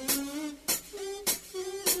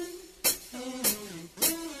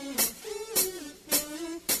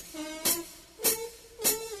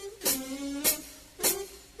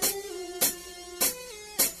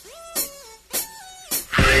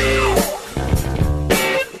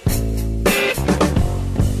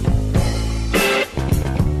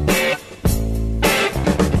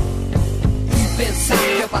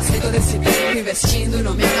 Investindo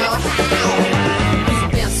no meu know-how.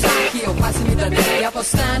 E pensar que eu quase me danei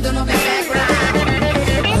apostando no meu background.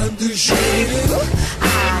 Ando giro,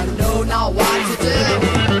 I know now what to do.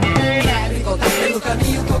 Quero encontrar pelo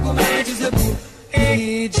caminho cogumelo de zebu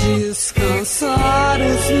e descansar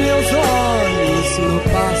os meus olhos no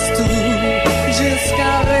pasto.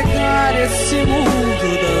 Descarregar esse mundo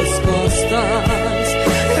das costas.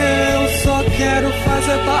 Eu só quero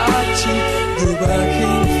fazer parte do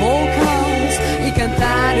backing vocals e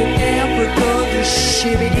cantar o tempo todo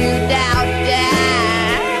shibidi-dow-dow.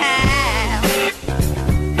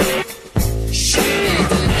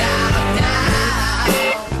 Shibidi-dow-dow.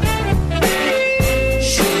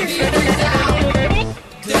 Shibidi-dow-dow.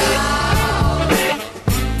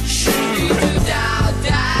 Shibidi-dow-dow.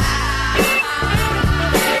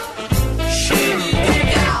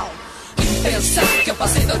 Shibidi-dow. E pensar que eu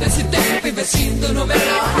passei todo esse tempo investindo no meu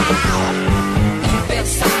know-how.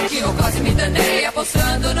 Pensar que eu quase me danei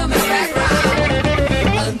apostando no meu background.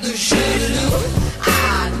 Ando juro, I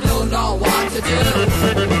know not what to do.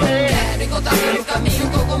 Quero encontrar pelo caminho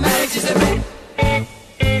cogumelo de zebu.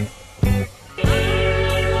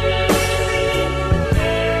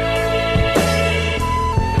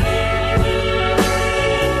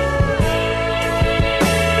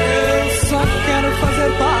 Eu só quero fazer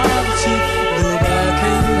parte do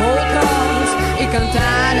backing vocals e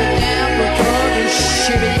cantar o tempo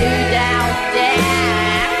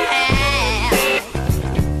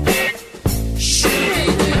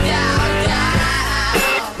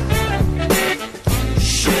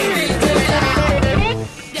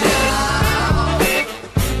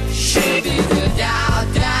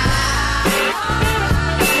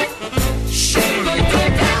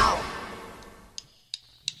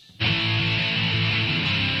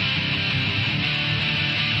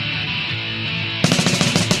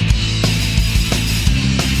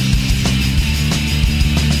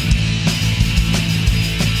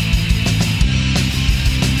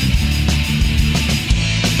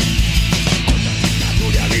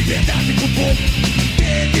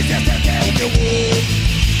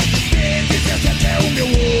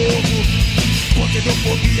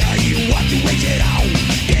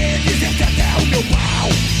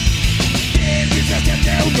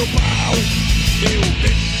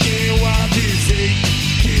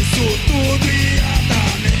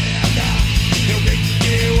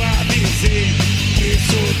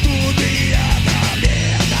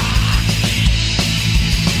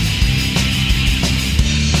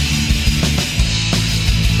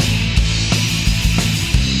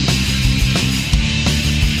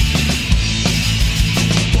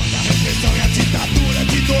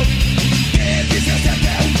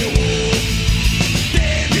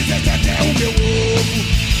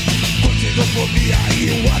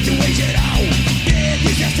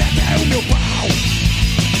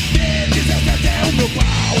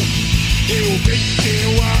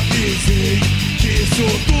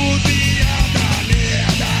isso tudo ia dar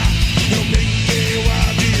merda. Eu bem que eu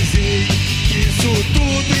avisei que isso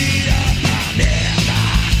tudo ia dar merda.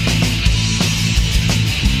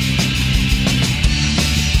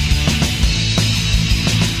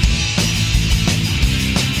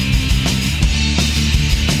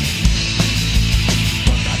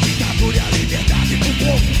 Contra a ditadura e a liberdade pro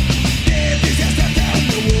povo. D17 é o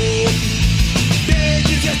meu ovo.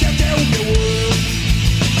 D17 é o meu ovo.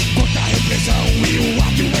 Contra a repressão e o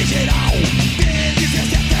ódio em geral.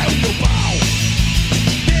 D17 é o meu pau.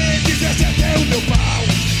 D17 é o meu pau.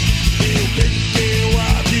 Eu bem que eu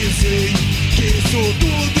avisei que isso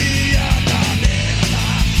tudo ia dar merda.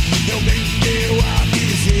 Eu bem que eu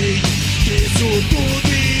avisei que isso tudo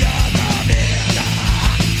ia dar merda.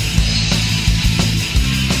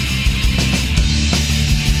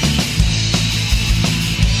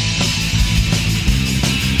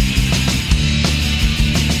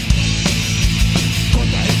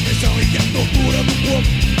 Contra a repressão e a tortura do povo.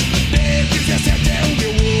 D17 é o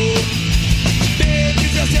meu ovo.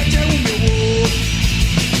 D17 é o meu ovo.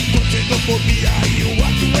 Contra a xenofobia e o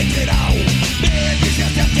ódio em geral.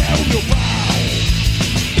 D17 é o meu pau.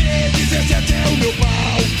 D17 é o meu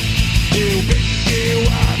pau. Eu bem que eu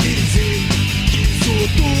avisei que isso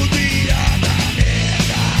tudo ia dar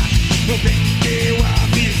merda. Eu bem que eu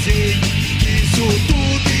avisei que isso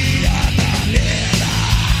tudo ia dar merda.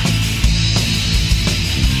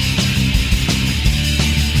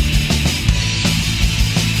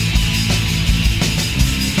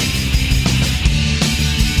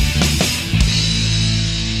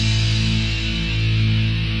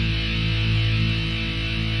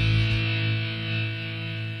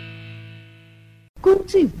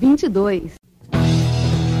 Cult 22.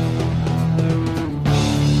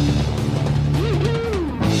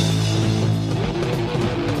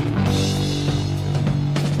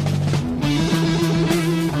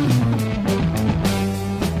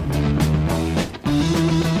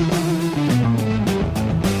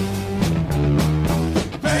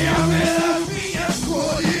 Venha ver as minhas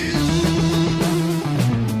cores.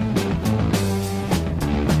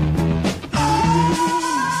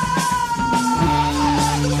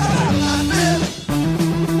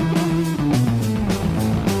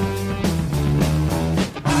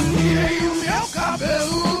 Afiei o meu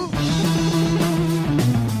cabelo.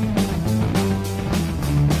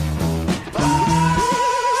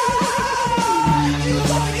 Eu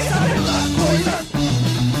só queria saber das coisas.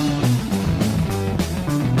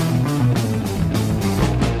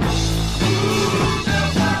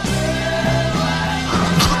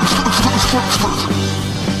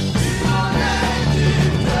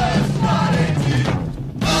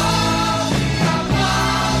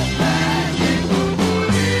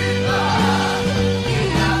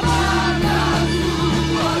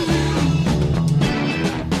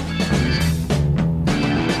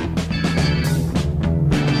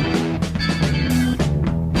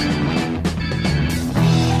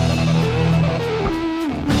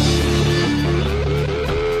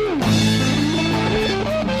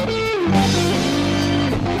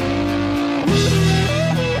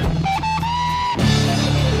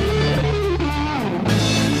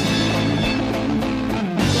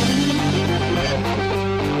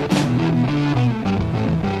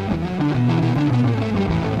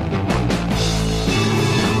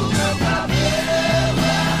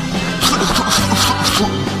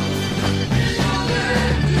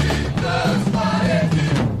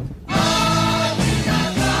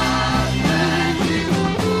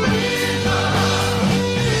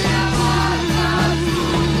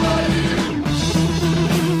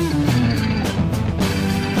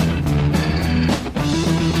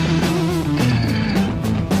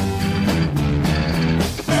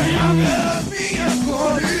 Venha ver as minhas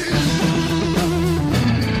cores.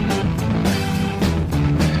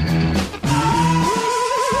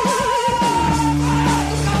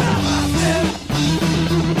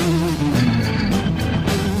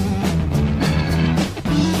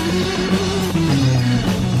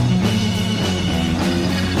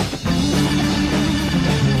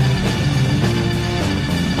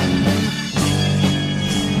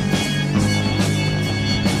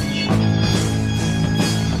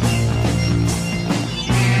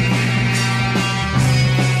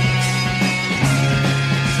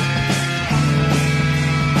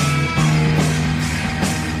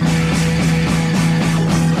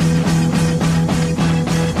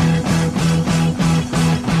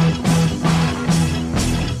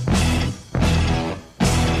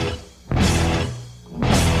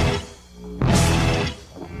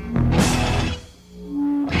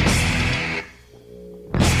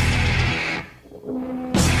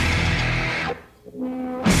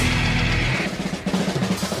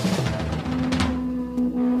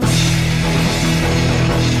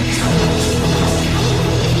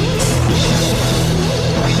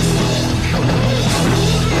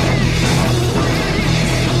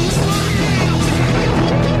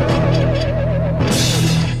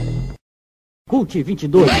 Cult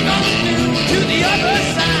 22.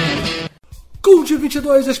 Cult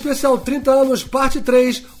 22, especial 30 anos, parte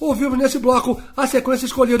 3. Ouvimos nesse bloco a sequência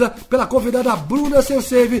escolhida pela convidada Bruna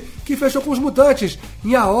Senseve, que fechou com os Mutantes,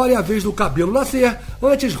 em A Hora e a Vez do Cabelo Nascer.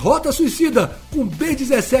 Antes, Rota Suicida, com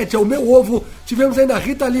B17 é o Meu Ovo. Tivemos ainda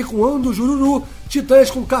Rita Lee com Ando Jururu, Titãs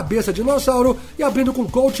com Cabeça Dinossauro e abrindo com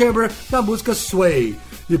Cold Chamber na música Sway.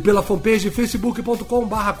 E pela fanpage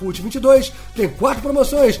facebook.com/cult22 tem 4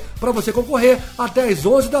 promoções para você concorrer até às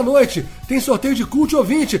 11 da noite. Tem sorteio de Cult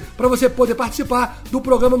Ouvinte para você poder participar do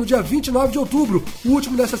programa no dia 29 de outubro, o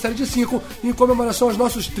último dessa série de 5, em comemoração aos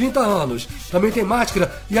nossos 30 anos. Também tem máscara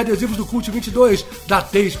e adesivos do Cult 22 da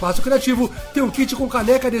T Espaço Criativo. Tem um kit com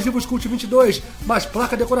caneca, adesivos Cult 22, mais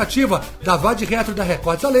placa decorativa da Vade Retro da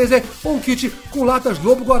Recortes a Laser, ou um kit com latas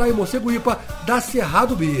Lobo Guará e Morcego Ipa da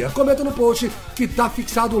Cerrado Bia. Comenta no post que tá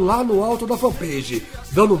fixado lá no alto da fanpage.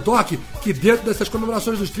 Dando um toque que dentro dessas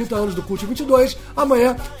comemorações dos 30 anos do Cult 22,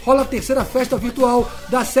 amanhã rola a terceira festa virtual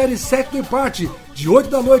da série Secto e Parte, de 8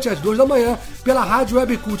 da noite às 2 da manhã, pela Rádio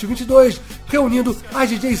Web Cult 22, reunindo as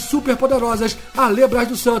DJs super poderosas Ale Braz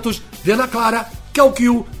dos Santos, Dena Clara,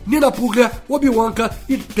 Kelkill, Nina Puglia, Obi-Wanka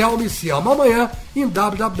e Thelmy Ciama. Amanhã em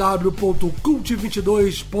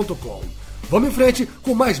www.cult22.com. Vamos em frente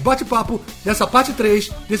com mais bate-papo nessa parte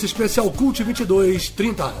 3 desse especial Cult 22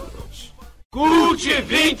 30 anos. Cult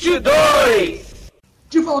 22!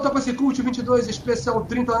 De volta para esse Cult 22 especial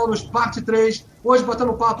 30 anos, parte 3. Hoje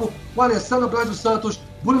batendo papo com a Alessandra Braz dos Santos,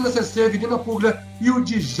 Bruna Senseve, Nina Puglia e o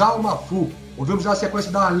Djalma Fu. Ouvimos já a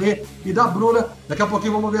sequência da Ale e da Bruna. Daqui a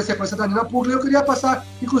pouquinho vamos ver a sequência da Nina Puglia. Eu queria passar,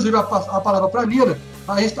 inclusive, a palavra para a Nina.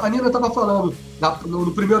 A Nina estava falando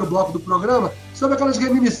no primeiro bloco do programa sobre aquelas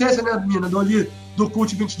reminiscências, né, Nina, do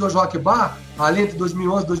Cult 22 Rock Bar, ali entre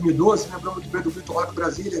 2011 e 2012. Você lembra muito bem do Grito Rock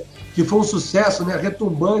Brasília, que foi um sucesso, né,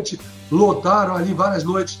 retumbante. Lotaram ali várias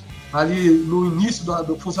noites ali no início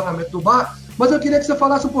do funcionamento do bar. Mas eu queria que você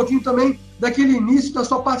falasse um pouquinho também daquele início da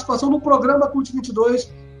sua participação no programa Cult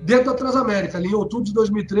 22 dentro da Transamérica, ali em outubro de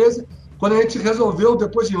 2013, quando a gente resolveu,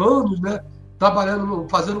 depois de anos, né, trabalhando,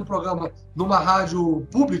 fazendo um programa numa rádio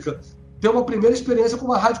pública, ter uma primeira experiência com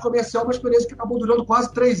uma rádio comercial, uma experiência que acabou durando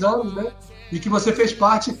quase 3 anos, né, e que você fez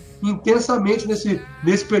parte intensamente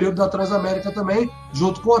nesse período da Transamérica também,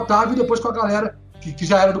 junto com o Otávio e depois com a galera que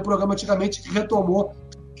já era do programa antigamente, que retomou.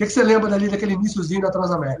 O que você lembra dali daquele iniciozinho da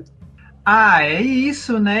Transamérica? Ah, é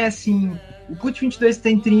isso, né, assim, o Cult 22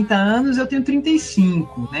 tem 30 anos, eu tenho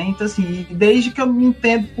 35, né, então assim, desde que eu me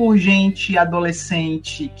entendo por gente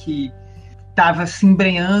adolescente que estava se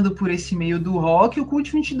embrenhando por esse meio do rock, o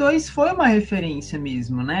Cult 22 foi uma referência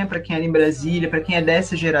mesmo, né, para quem era em Brasília, para quem é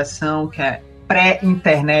dessa geração, que é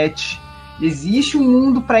pré-internet. Existe um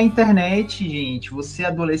mundo pré-internet, gente. Você,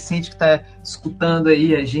 adolescente que está escutando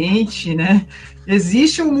aí a gente, né?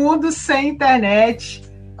 Existe um mundo sem internet.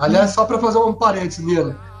 Aliás, só para fazer um parênteses,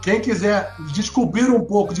 Nina, quem quiser descobrir um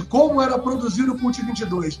pouco de como era produzir o Cult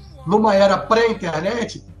 22 numa era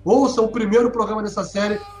pré-internet, ouça o primeiro programa dessa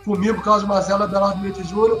série comigo, Carlos Marcelo Abelardo Leite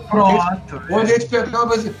Júnior. Onde a gente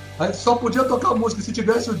pegava, a gente só podia tocar música se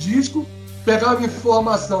tivesse o disco, pegava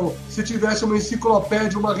informação se tivesse uma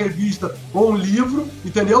enciclopédia, uma revista ou um livro,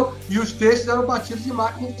 entendeu? E os textos eram batidos em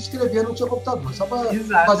máquina de escrever, não tinha computador. Só para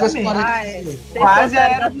fazer esse parênteses. Quase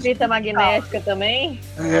era da fita magnética também?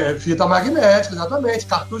 É, fita magnética, exatamente.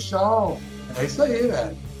 Cartuchão. É isso aí,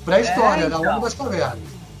 velho. Pré-história, da onda das cavernas.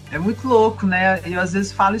 É muito louco, né? Eu às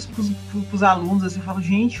vezes falo isso pros alunos, assim, eu falo,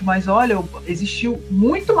 gente, mas olha, existiu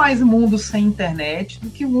muito mais mundo sem internet do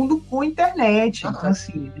que mundo com internet. Então,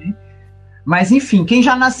 assim, né? Mas, enfim, quem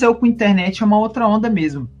já nasceu com internet é uma outra onda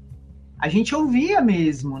mesmo. A gente ouvia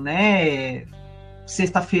mesmo, né?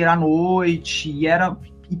 Sexta-feira à noite, e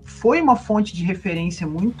foi uma fonte de referência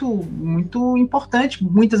muito, muito importante,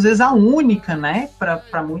 muitas vezes a única, né?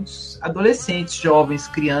 Para muitos adolescentes, jovens,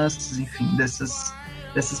 crianças, enfim,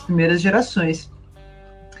 dessas primeiras gerações.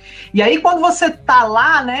 E aí, quando você tá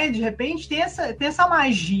lá, né? De repente, tem essa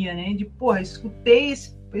magia, né? De, porra, escutei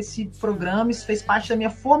esse programa, isso fez parte da minha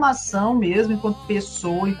formação mesmo, enquanto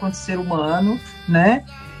pessoa, enquanto ser humano, né?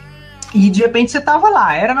 E de repente você tava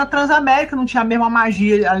lá, era na Transamérica, não tinha a mesma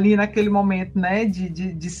magia ali naquele momento, né?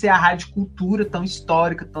 De ser a rádio cultura tão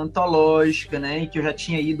histórica, tão antológica, né? E que eu já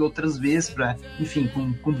tinha ido outras vezes para, enfim,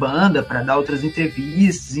 com banda, para dar outras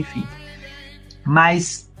entrevistas, enfim.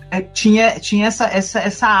 Mas tinha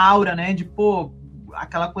essa aura, né? De, pô,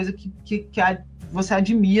 aquela coisa que você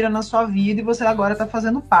admira na sua vida e você agora está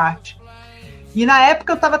fazendo parte. E na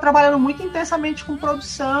época eu estava trabalhando muito intensamente com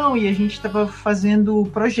produção e a gente estava fazendo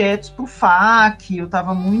projetos para o FAC, eu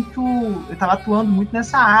estava atuando muito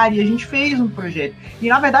nessa área e a gente fez um projeto. E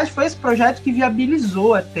na verdade foi esse projeto que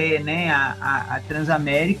viabilizou até, né, a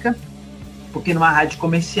Transamérica, porque numa rádio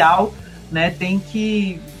comercial, né, tem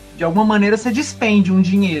que, de alguma maneira, você despende um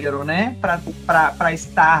dinheiro, né, para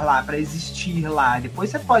estar lá, para existir lá. Depois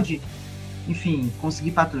você pode, enfim,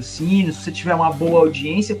 conseguir patrocínio, se você tiver uma boa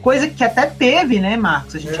audiência, coisa que até teve, né,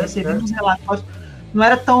 Marcos? A gente recebeu uns relatórios, não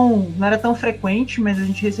era tão frequente, mas a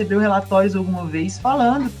gente recebeu relatórios alguma vez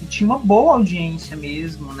falando que tinha uma boa audiência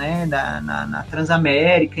mesmo, né, na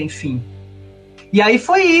Transamérica, enfim. E aí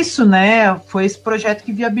foi isso, né? Foi esse projeto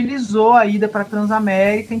que viabilizou a ida para a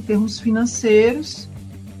Transamérica em termos financeiros.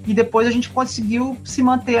 E depois a gente conseguiu se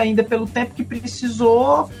manter ainda pelo tempo que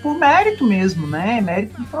precisou, por mérito mesmo, né?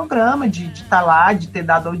 Mérito do programa, de estar lá, de ter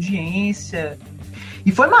dado audiência.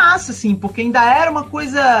 E foi massa, assim, porque ainda era uma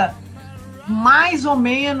coisa mais ou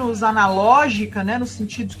menos analógica, né? No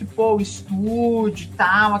sentido que, pô, o estúdio e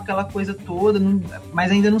tal, aquela coisa toda,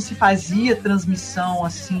 mas ainda não se fazia transmissão,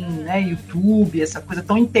 assim, né? YouTube, essa coisa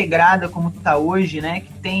tão integrada como está hoje, né?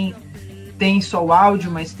 Que tem só o áudio,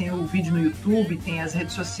 mas tem o vídeo no YouTube, tem as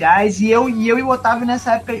redes sociais, e eu e o Otávio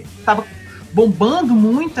nessa época tava bombando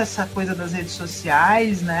muito essa coisa das redes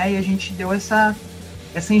sociais, né, e a gente deu essa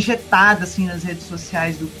injetada, assim, nas redes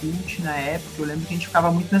sociais do Cult na época. Eu lembro que a gente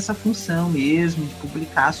ficava muito nessa função mesmo, de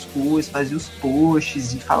publicar as coisas, fazia os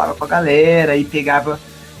posts, e falava com a galera, e pegava,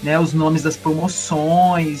 né, os nomes das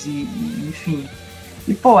promoções, e enfim...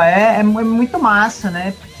 E, pô, é muito massa,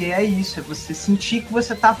 né? Porque é isso, é você sentir que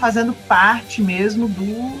você tá fazendo parte mesmo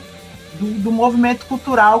do movimento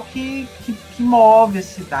cultural que move a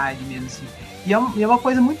cidade mesmo, assim. E é uma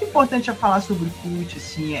coisa muito importante a falar sobre o Cult,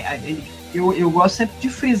 assim, eu gosto sempre de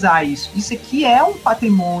frisar isso. Isso aqui é um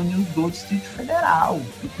patrimônio do Distrito Federal.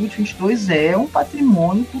 O Cult 22 é um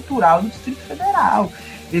patrimônio cultural do Distrito Federal.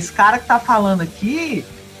 Esse cara que tá falando aqui...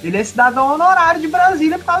 Ele é cidadão honorário de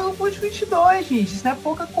Brasília por causa do Cult 22, gente. Isso não é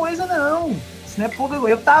pouca coisa, não. Isso não é pouca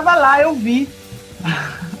coisa. Eu tava lá, eu vi.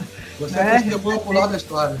 Você é testemunha ocular da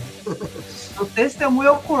história. Eu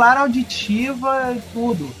testemunha ocular, auditiva e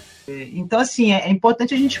tudo. Então, assim, é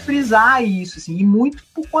importante a gente frisar isso, assim, e muito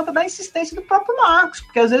por conta da insistência do próprio Marcos,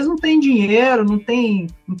 porque às vezes não tem dinheiro, não tem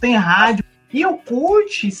rádio. E o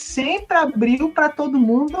Cult sempre abriu para todo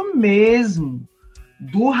mundo mesmo.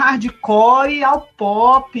 Do hardcore ao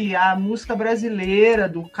pop, a música brasileira,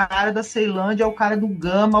 do cara da Ceilândia ao cara do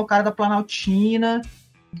Gama, ao cara da Planaltina,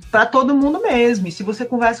 para todo mundo mesmo. E se você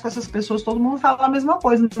conversa com essas pessoas, todo mundo fala a mesma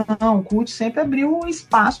coisa. Não, o Cult sempre abriu um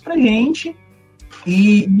espaço pra gente,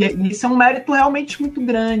 e isso é um mérito realmente muito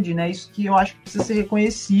grande, né? Isso que eu acho que precisa ser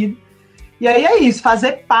reconhecido. E aí é isso,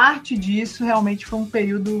 fazer parte disso realmente foi um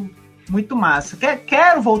período muito massa.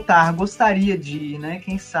 Quero voltar, gostaria de ir, né?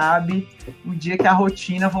 Quem sabe um dia que a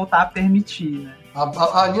rotina voltar a permitir, né?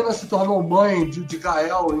 A Nina se tornou mãe de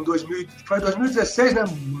Gael em 2016, né?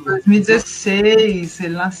 2016,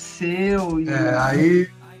 ele nasceu. Aí,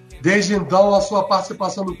 desde então, a sua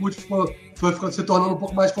participação no Cult foi se tornando um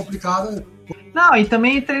pouco mais complicada. Não, e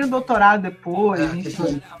também entrei no doutorado depois.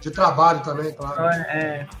 De trabalho também, claro.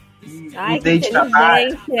 Ai, que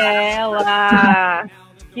inteligente ela!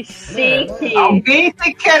 Que chique! Alguém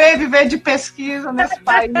tem que querer viver de pesquisa nesse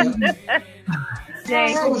país.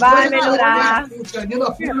 Gente, vai melhorar.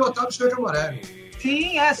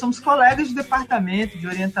 Sim, somos colegas de departamento, de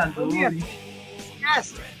orientador.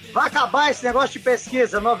 Esquece, vai acabar esse negócio de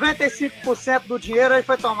pesquisa. 95% do dinheiro aí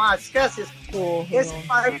foi tomado. Esquece isso. Esse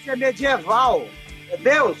país é medieval. É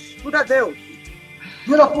Deus, tudo é Deus.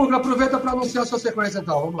 Vira público, aproveita para anunciar a sua sequência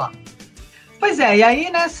então, vamos lá. Pois é, e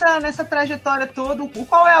aí nessa trajetória toda, o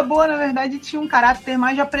Qual é a Boa, na verdade, tinha um caráter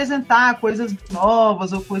mais de apresentar coisas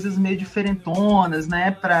novas ou coisas meio diferentonas,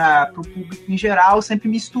 né, para o público em geral, sempre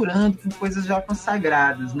misturando com coisas já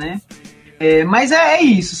consagradas, né. Mas é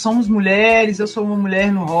isso, somos mulheres, eu sou uma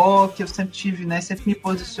mulher no rock, eu sempre tive, né, sempre me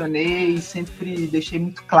posicionei, sempre deixei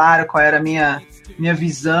muito claro qual era a minha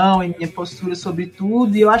visão e minha postura sobre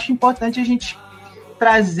tudo, e eu acho importante a gente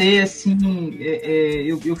trazer, assim,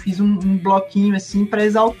 eu fiz um bloquinho, assim, para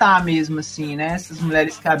exaltar mesmo, assim, né, essas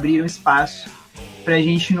mulheres que abriram espaço pra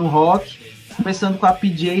gente no rock, começando com a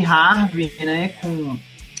PJ Harvey, né, com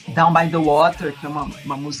Down by the Water, que é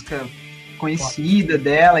uma música conhecida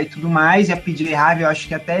dela e tudo mais, e a PJ Harvey eu acho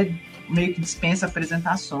que até meio que dispensa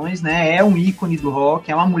apresentações, né, é um ícone do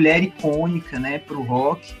rock, é uma mulher icônica, né, pro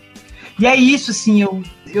rock. E é isso, assim,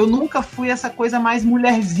 eu nunca fui essa coisa mais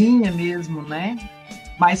mulherzinha mesmo, né,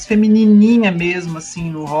 mais feminininha mesmo,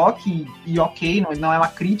 assim, no rock, e ok, não é uma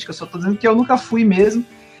crítica, só tô dizendo que eu nunca fui mesmo,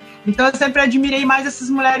 Então eu sempre admirei mais essas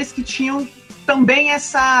mulheres que tinham também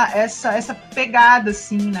essa pegada,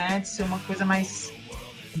 assim, né? De ser uma coisa mais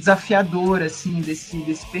desafiadora, assim,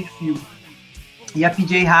 desse perfil. E a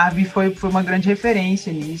PJ Harvey foi uma grande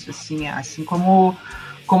referência nisso, assim como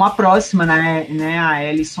a próxima, né, a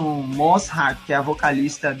Alison Mosshart, que é a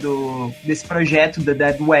vocalista desse projeto da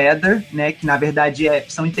Dead Weather, né, que na verdade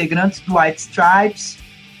são integrantes do White Stripes,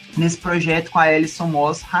 nesse projeto com a Alison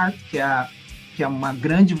Mosshart, que é uma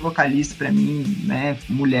grande vocalista para mim, né,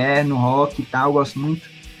 mulher no rock e tal, eu gosto muito,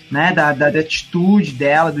 né, da atitude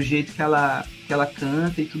dela, do jeito que ela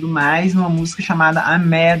canta e tudo mais, numa música chamada I'm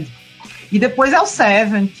Mad. E depois é o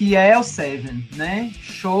Seven, que é o Seven, né?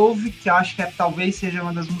 Chove, que eu acho que talvez seja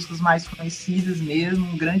uma das músicas mais conhecidas mesmo,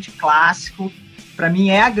 um grande clássico. Para mim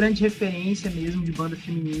é a grande referência mesmo de banda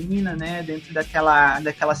feminina, né? Dentro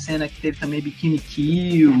daquela cena que teve também Bikini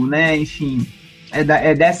Kill, né? Enfim,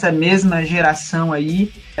 é dessa mesma geração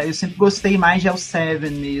aí. Eu sempre gostei mais de El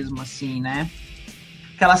Seven mesmo, assim, né?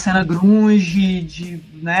 Aquela cena grunge de,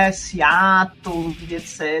 né, Seattle e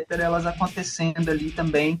etc. Elas acontecendo ali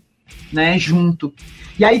também, né, junto.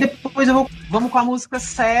 E aí depois vamos com a música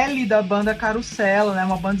Sally, da banda Carousel, né,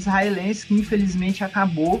 uma banda israelense que infelizmente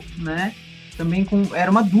acabou, né, também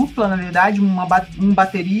era uma dupla, na verdade, um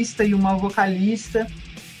baterista e uma vocalista,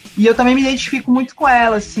 e eu também me identifico muito com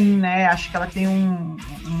ela, assim, né, acho que ela tem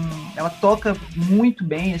ela toca muito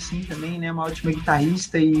bem, assim, também, né, uma ótima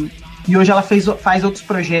guitarrista, e hoje ela faz outros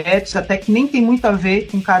projetos, até que nem tem muito a ver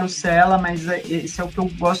com Carousel, mas esse é o que eu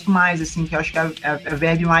gosto mais, assim, que eu acho que é a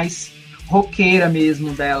vibe mais roqueira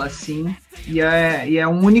mesmo dela, assim, e é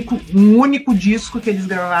um único disco que eles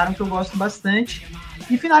gravaram que eu gosto bastante.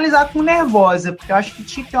 E finalizar com Nervosa, porque eu acho que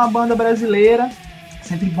tinha que ter uma banda brasileira,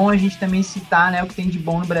 sempre bom a gente também citar, né, o que tem de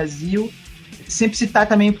bom no Brasil, sempre citar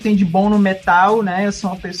também o que tem de bom no metal, né, eu sou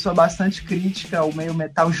uma pessoa bastante crítica ao meio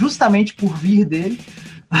metal, justamente por vir dele,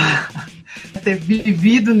 ter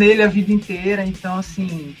vivido nele a vida inteira, então,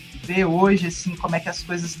 assim, ver hoje, assim, como é que as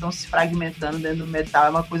coisas estão se fragmentando dentro do metal é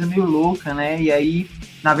uma coisa meio louca, né, e aí,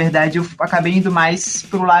 na verdade, eu acabei indo mais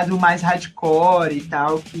pro lado mais hardcore e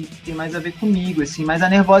tal, que tem mais a ver comigo, assim, mas a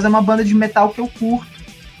Nervosa é uma banda de metal que eu curto,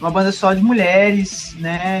 uma banda só de mulheres,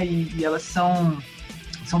 né, e elas são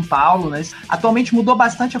São Paulo, né, atualmente mudou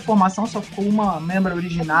bastante a formação, só ficou uma membro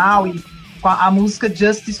original, e com a música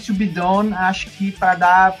Justice to be Done, acho que para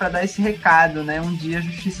dar esse recado, né, um dia a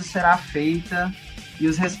justiça será feita e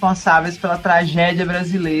os responsáveis pela tragédia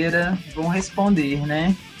brasileira vão responder,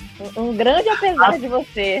 né. Um grande apesar de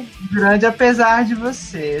você. Um grande apesar de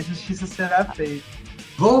você, a justiça será feita.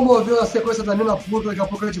 Vamos ouvir a sequência da Nina Purga, daqui a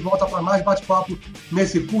pouco a gente volta para mais bate-papo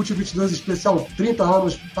nesse Cult 22 especial 30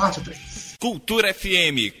 anos, parte 3. Cultura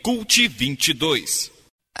FM, Cult 22.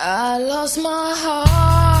 I lost my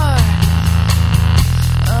heart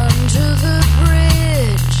under the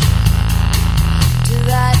bridge to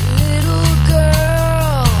that little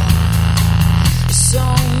girl, so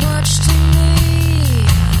much to me,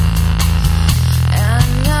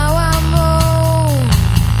 and now I'm home,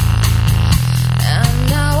 and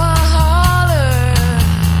now I holler,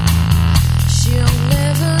 she'll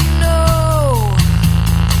never know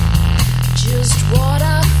just what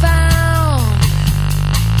I found,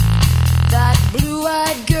 that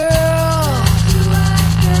blue-eyed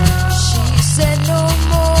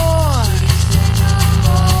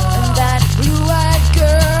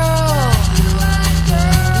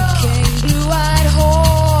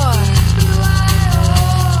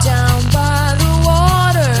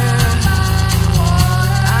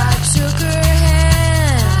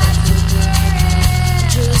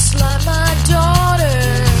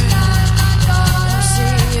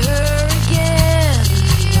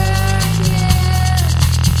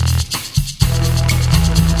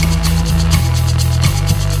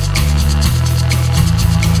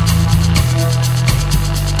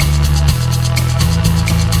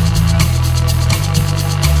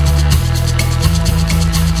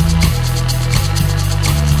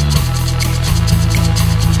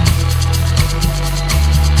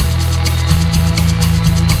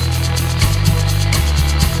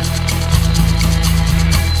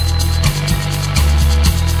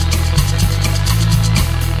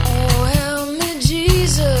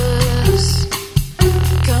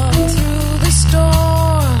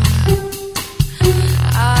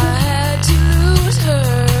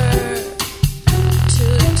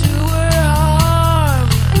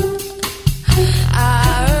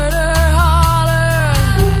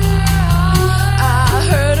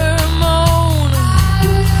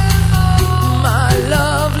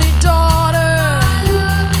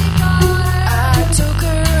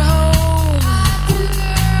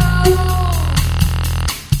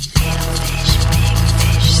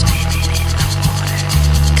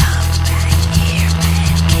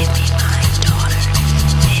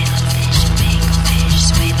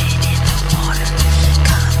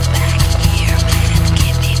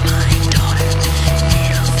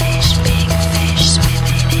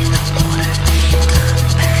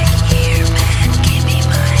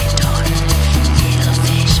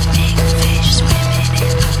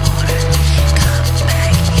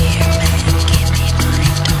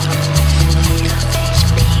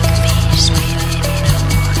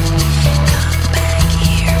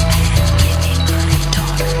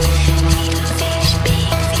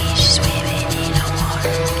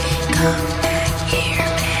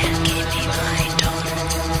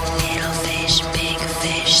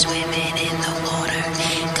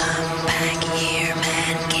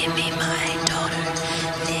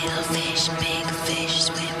big fish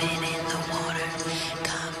swimming in the water.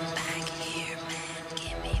 Come back here, man,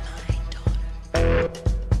 give me my daughter.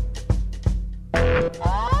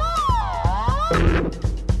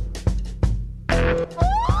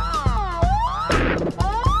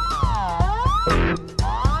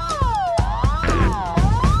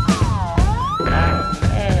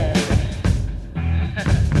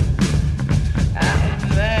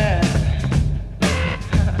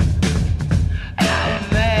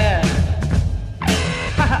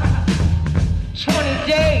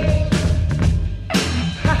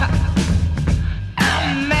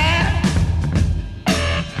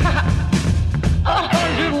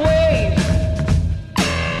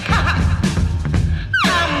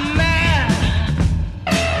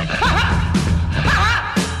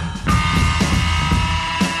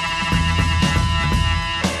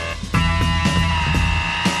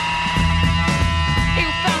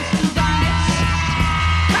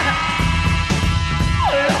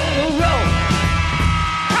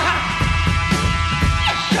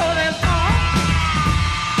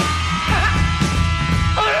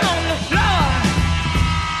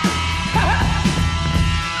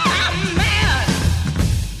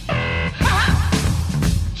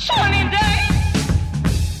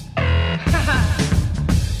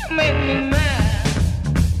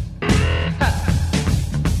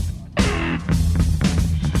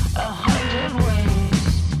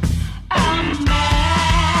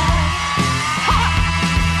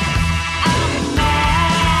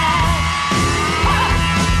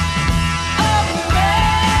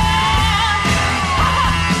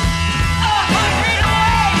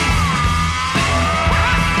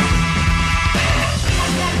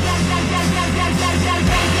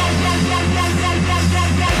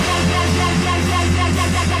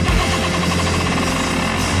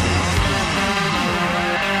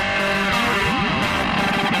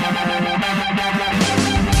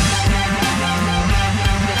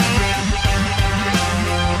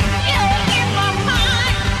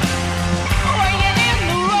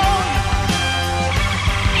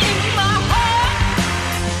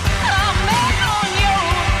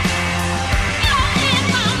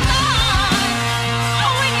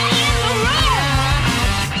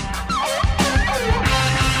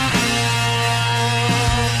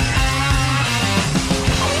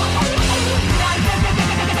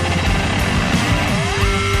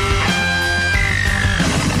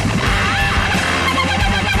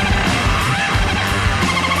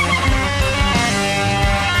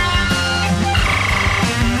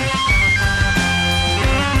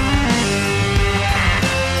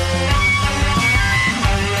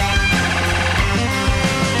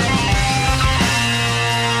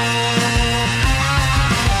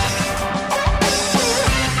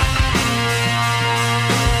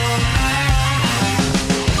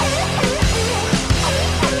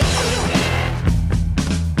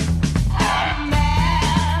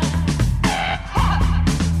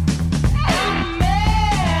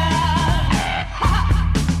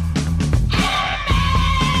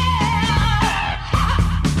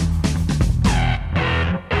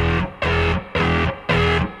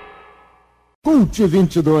 Cult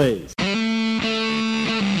 22.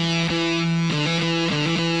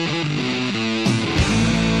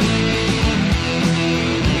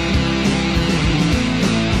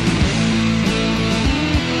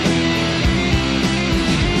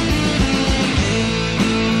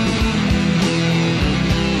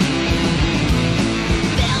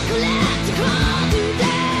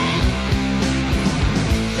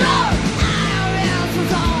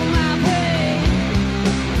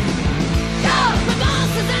 My boss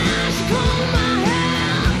says I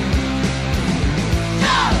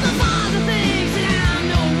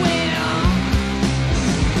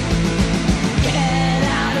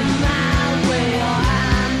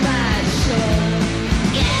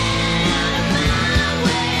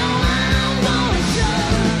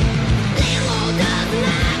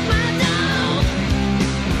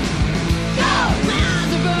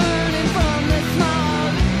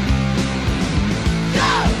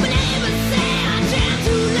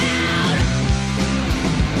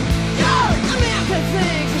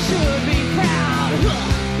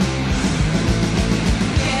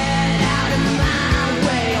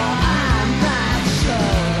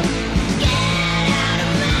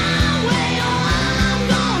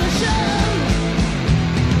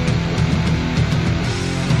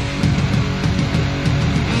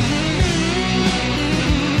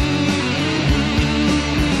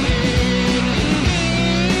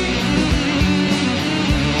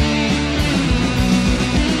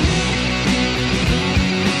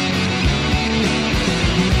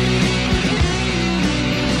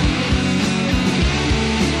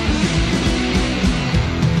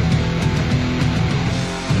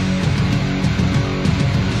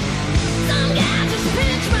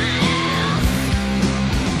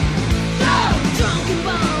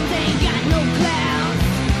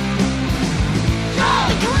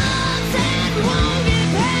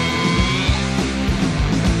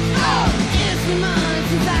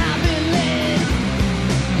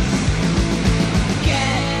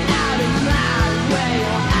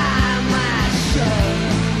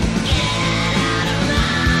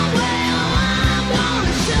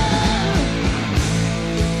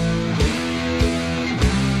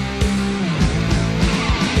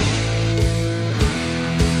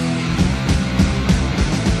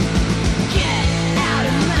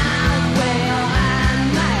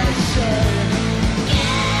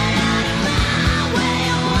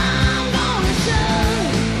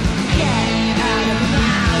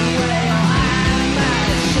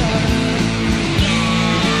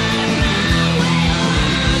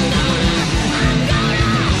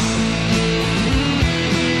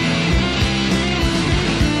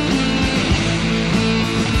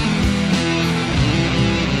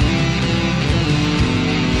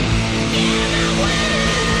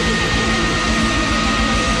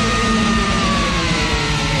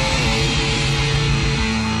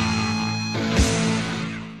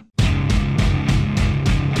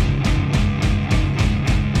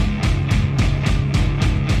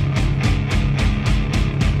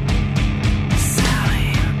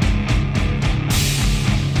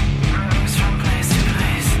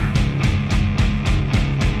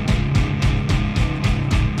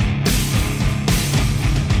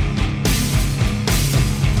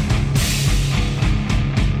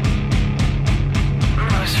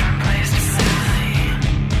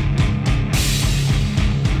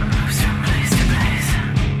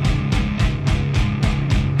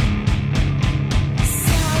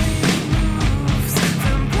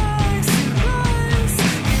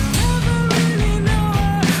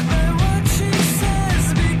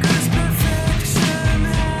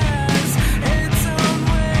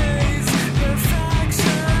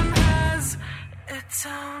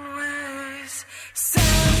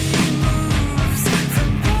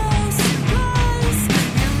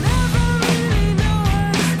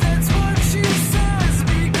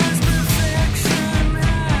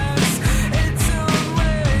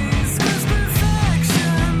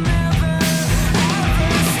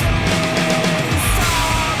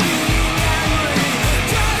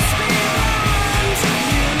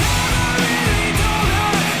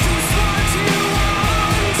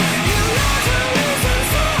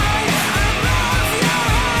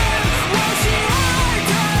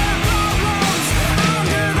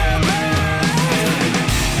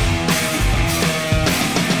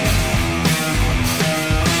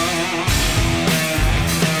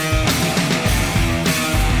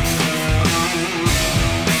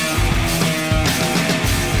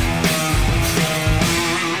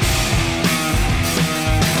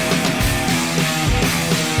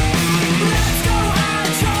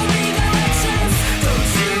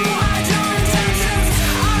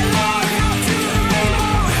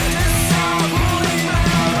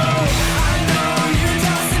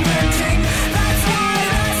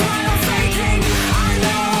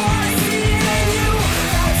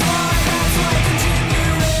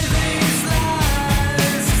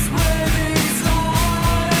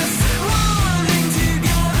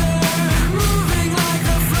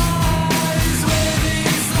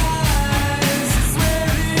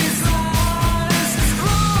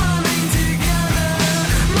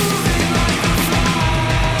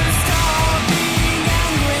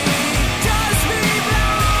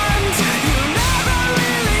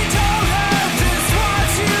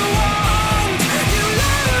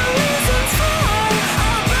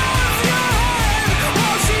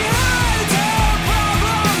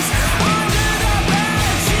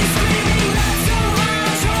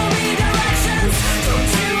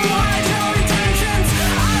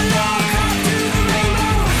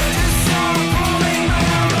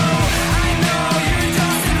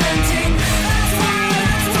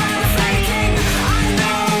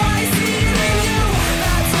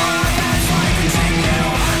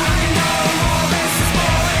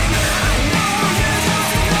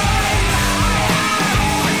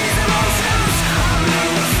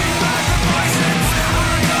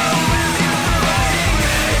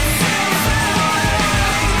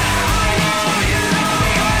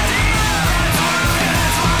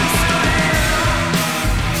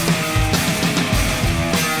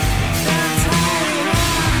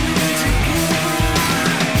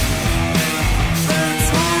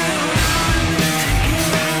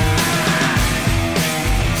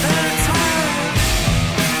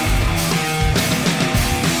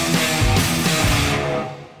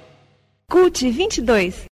Cult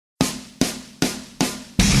 22.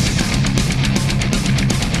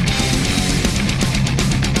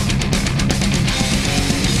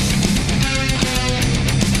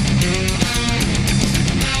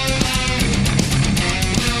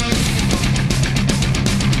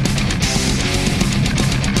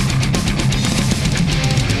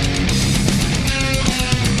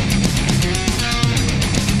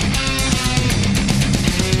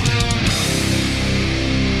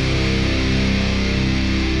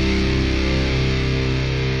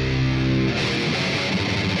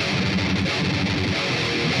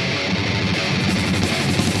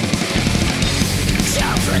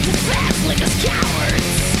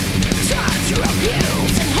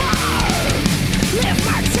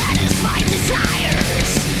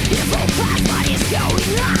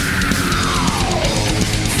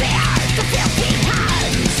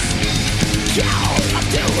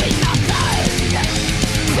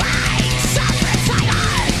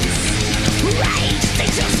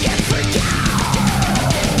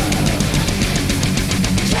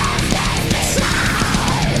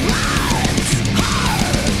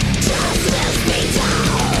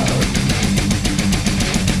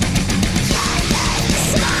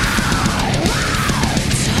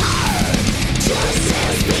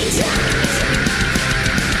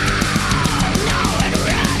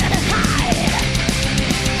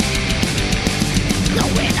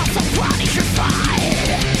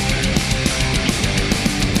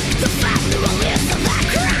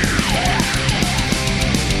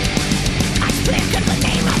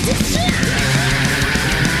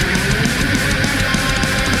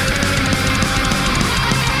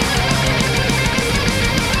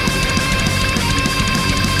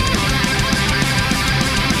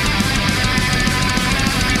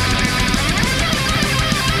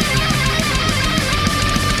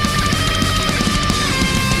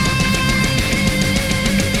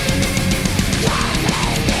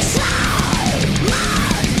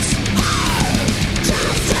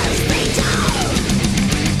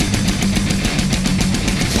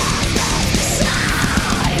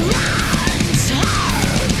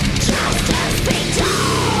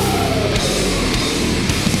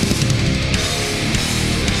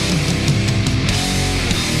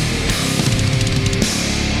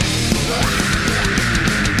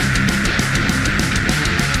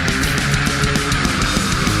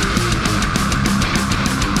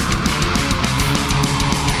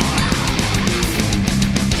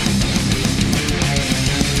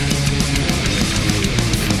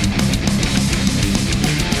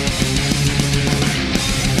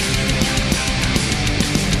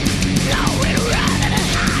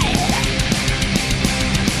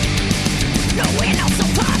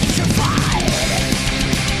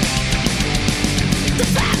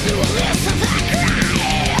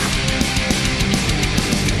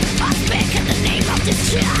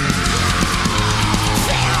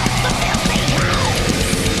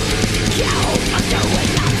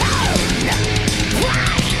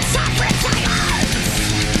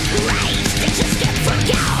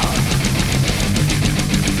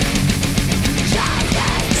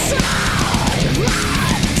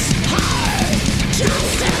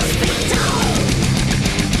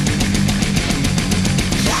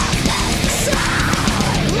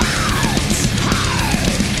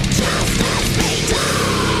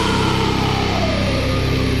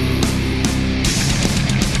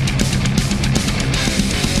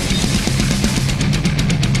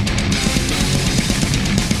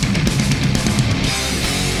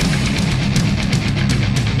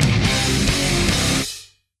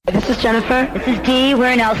 Jennifer. This is Dee.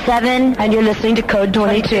 We're in L7 and you're listening to Code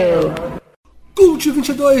 22. Cult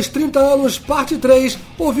 22, 30 anos, parte 3.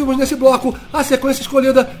 Ouvimos nesse bloco a sequência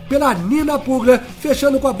escolhida pela Nina Pugler,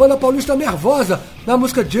 fechando com a banda paulista Nervosa na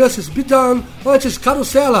música Justice Be Done. Antes,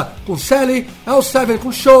 Carousela com Sally, L7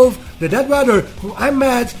 com Shove, The Dead Weather com I'm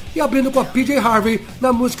Mad e abrindo com a PJ Harvey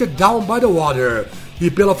na música Down by the Water. E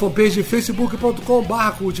pela fanpage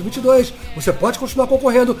facebook.com/Cult22 você pode continuar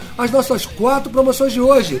concorrendo às nossas 4 promoções de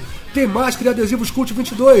hoje. Tem máscara e adesivos Cult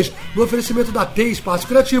 22 no oferecimento da T Espaço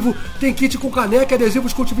Criativo. Tem kit com caneca e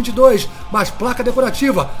adesivos Cult 22, mais placa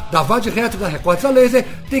decorativa da Vade Retro da Recortes a Laser.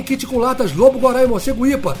 Tem kit com latas Lobo Guará e Morcego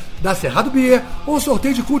Ipa da Cerrado Beer. Ou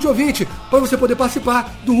sorteio de Cult Ouvinte para você poder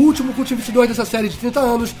participar do último Cult 22 dessa série de 30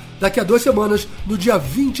 anos daqui a 2 semanas, no dia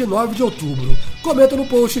 29 de outubro. Comenta no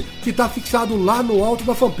post que está fixado lá no alto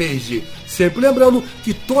da fanpage. Sempre lembrando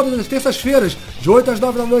que todas as terças-feiras, de 8 às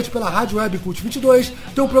 9 da noite, pela Rádio Web Cult 22,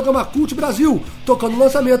 tem o programa Cult Brasil, tocando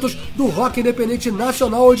lançamentos do rock independente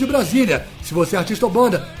nacional ou de Brasília. Se você é artista ou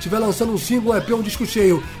banda, estiver lançando um single, um EP, um disco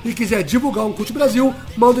cheio e quiser divulgar um Cult Brasil,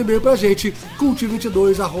 manda um e-mail pra gente,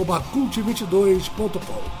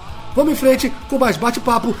 cult22@cult22.com. Vamos em frente com mais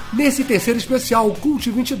bate-papo nesse terceiro especial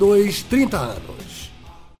Cult 22, 30 anos.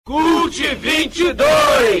 Cult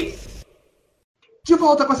 22! De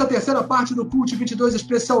volta com essa terceira parte do Cult 22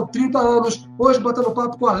 especial 30 anos, hoje batendo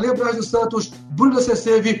papo com Ale Braz dos Santos, Bruna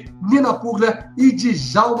Ceceve, Nina Pugler e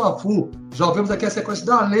Djalma Fu. Já ouvimos aqui a sequência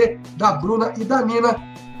da Ale, da Bruna e da Nina.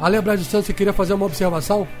 Ale Braz dos Santos, você queria fazer uma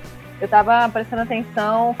observação? Eu tava prestando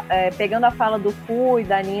atenção, pegando a fala do Fu e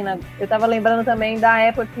da Nina, eu tava lembrando também da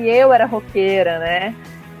época que eu era roqueira, né?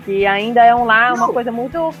 Que ainda é uma coisa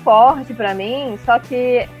muito forte pra mim, só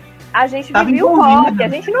que a gente vivia o rock, a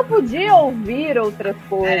gente não podia ouvir outras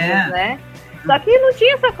coisas, né? Só que não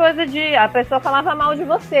tinha essa coisa de... A pessoa falava mal de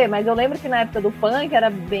você, mas eu lembro que na época do punk era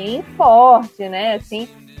bem forte, né? Assim,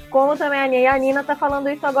 como também a Nina tá falando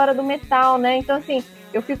isso agora do metal, né? Então, assim,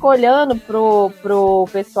 eu fico olhando pro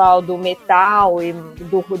pessoal do metal e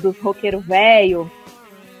dos roqueiros velho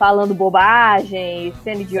falando bobagem,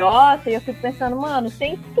 sendo idiota, e eu fico pensando, mano,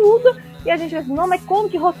 tem tudo... E a gente pensa, não, mas como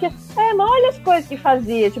que roqueiro... mas olha as coisas que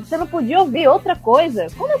fazia. Tipo, você não podia ouvir outra coisa?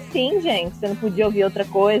 Como assim, gente? Você não podia ouvir outra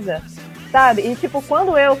coisa? Sabe? E, tipo,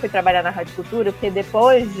 quando eu fui trabalhar na Rádio Cultura, porque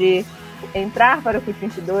depois de entrar para o Cult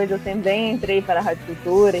 22, eu também entrei para a Rádio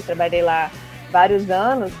Cultura e trabalhei lá vários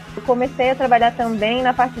anos, eu comecei a trabalhar também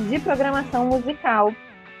na parte de programação musical.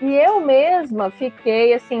 E eu mesma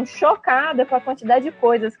fiquei, assim, chocada com a quantidade de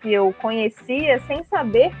coisas que eu conhecia, sem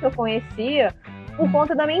saber que eu conhecia, por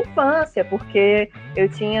conta da minha infância, porque eu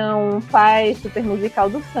tinha um pai super musical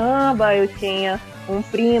do samba, eu tinha um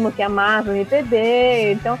primo que amava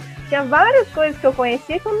MPB, então tinha várias coisas que eu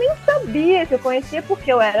conhecia que eu nem sabia que eu conhecia,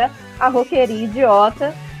 porque eu era a roqueirinha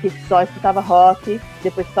idiota, que só escutava rock,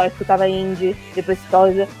 depois só escutava indie, depois só...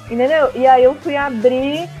 Entendeu? E aí eu fui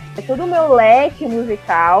abrir todo o meu leque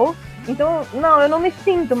musical. Então, não, eu não me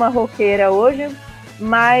sinto uma roqueira hoje,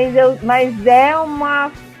 mas é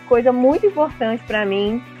uma coisa muito importante para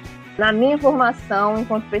mim, na minha formação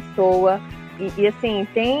enquanto pessoa, e assim,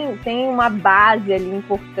 tem uma base ali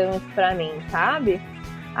importante para mim, sabe?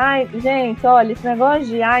 Ai, gente, olha, esse negócio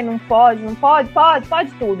de não pode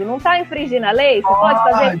tudo, não tá infringindo a lei, você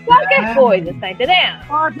pode fazer qualquer coisa, tá entendendo?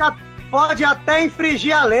 Pode até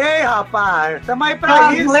infringir a lei, rapaz, tamo aí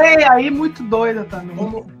pra isso. A lei aí muito doida também.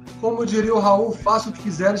 Como diria o Raul, faça o que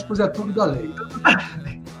quiseres, pois é tudo da lei.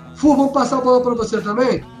 Fu, vamos passar a bola para você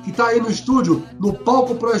também, que está aí no estúdio, no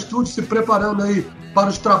palco Pro Estúdio, se preparando aí para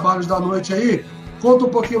os trabalhos da noite aí. Conta um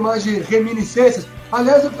pouquinho mais de reminiscências.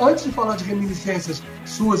 Aliás, antes de falar de reminiscências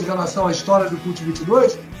suas em relação à história do Cult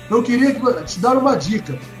 22, eu queria te dar uma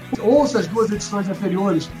dica. Ouça as 2 edições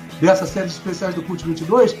anteriores dessa série de especiais do Cult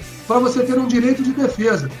 22 para você ter um direito de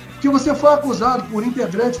defesa. Porque você foi acusado por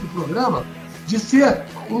integrantes do programa de ser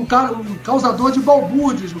um causador de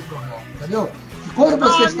balbúrdias no programa, entendeu? Quando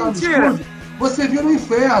você está no estúdio, você vira um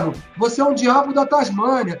inferno. Você é um diabo da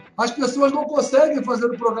Tasmânia. As pessoas não conseguem fazer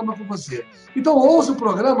o programa com você. Então ouça o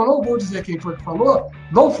programa, não vou dizer quem foi que falou,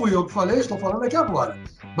 não fui eu que falei, estou falando aqui agora.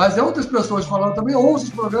 Mas é outras pessoas falando também, ouça os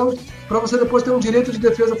programas para você depois ter um direito de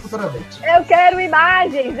defesa futuramente. Eu quero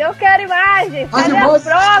imagens. As imagens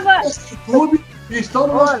estão no YouTube e estão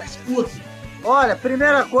no nosso Facebook. Olha,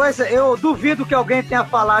 primeira coisa, eu duvido que alguém tenha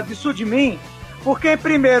falado isso de mim, porque,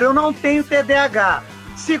 primeiro, eu não tenho TDAH.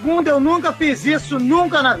 Segundo, eu nunca fiz isso,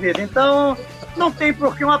 nunca na vida. Então, não tem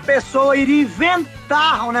por que uma pessoa ir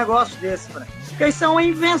inventar um negócio desse, porque isso é uma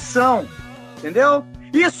invenção, entendeu?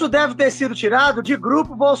 Isso deve ter sido tirado de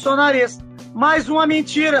grupo bolsonarista. Mais uma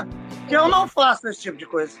mentira, que eu não faço esse tipo de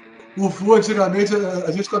coisa. O Fu, antigamente,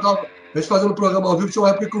 a gente fazendo um programa ao vivo, tinha uma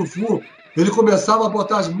época que o Fu, ele começava a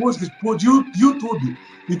botar as músicas de YouTube.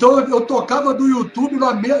 Então eu tocava do YouTube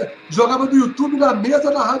na mesa, jogava do YouTube na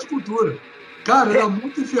mesa da Rádio Cultura. Cara, era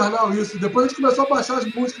muito infernal isso. Depois a gente começou a baixar as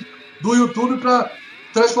músicas do YouTube pra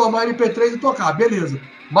transformar em MP3 e tocar, beleza.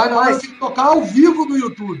 Mas na hora de tocar ao vivo no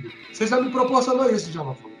YouTube. Você já me proporcionou isso,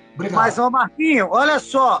 Djalma. Obrigado. Mas, ô Marquinho, olha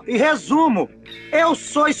só, em resumo, eu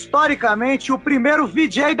sou historicamente o primeiro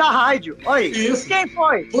VJ da rádio. Olha aí. Isso. Quem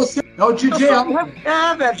foi? Você é o DJ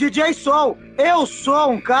velho, DJ Soul. Eu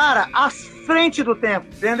sou um cara à frente do tempo,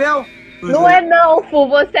 entendeu? Não é não, Fu,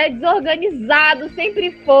 você é desorganizado,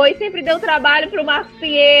 sempre foi, sempre deu trabalho pro Marcos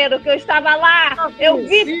Pinheiro, que eu estava lá, eu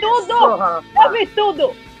vi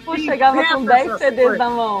tudo. Fu chegava com 10 CDs na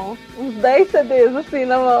mão, uns 10 CDs assim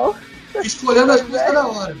na mão. Escolhendo as músicas na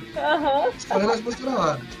hora. Escolhendo as músicas na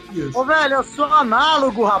hora. Isso. Ô, velho, eu sou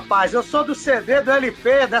análogo, rapaz, eu sou do CD, do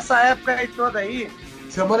LP, dessa época aí toda aí.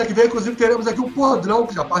 Semana que vem, inclusive, teremos aqui o Podrão,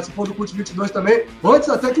 que já participou do Cult 22 também, antes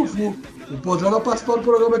até que o Fu. O Podrão vai participar do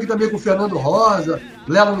programa aqui também com o Fernando Rosa,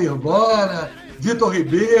 Lelo Nirvana, Vitor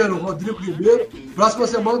Ribeiro, Rodrigo Ribeiro. Próxima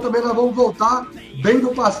semana também nós vamos voltar bem do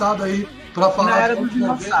passado aí pra falar. Na era do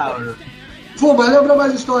dinossauro. Fu, mas lembra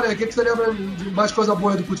mais história aí. O que você lembra de mais coisa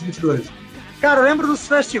boa do Cult 22? Cara, eu lembro dos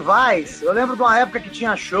festivais. Eu lembro de uma época que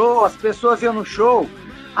tinha show, as pessoas iam no show,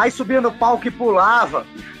 aí subia no palco e pulava.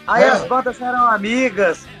 Aí as bandas eram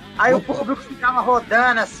amigas, aí o público ficava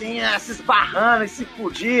rodando assim, se esbarrando, e se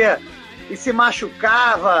fudia, e se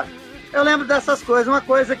machucava. Eu lembro dessas coisas, uma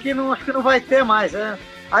coisa que acho que não vai ter mais, né?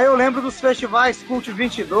 Aí eu lembro dos festivais Cult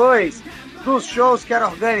 22, dos shows que eram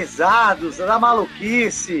organizados, da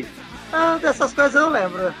maluquice. Dessas coisas eu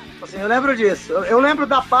lembro. Assim, eu lembro disso. Eu lembro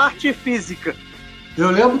da parte física. Eu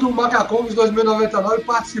lembro do Macacongos 2099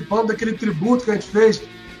 participando daquele tributo que a gente fez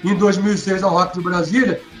em 2006 ao Rock de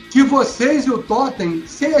Brasília, que vocês e o Totem,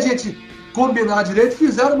 sem a gente combinar direito,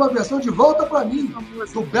 fizeram uma versão de Volta Pra Mim,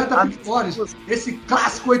 do Beta Pictures, esse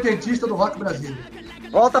clássico oitentista do Rock Brasília.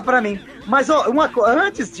 Volta Pra Mim. Mas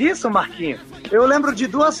antes disso, Marquinhos, eu lembro de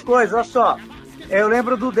duas coisas, olha só. Eu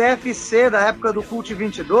lembro do DFC, da época do Cult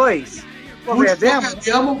 22. Perdemos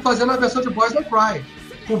fazendo a versão de Boys Don't Cry,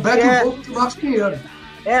 com o back and vocal do Marcos Pinheiro.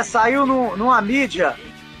 Saiu numa mídia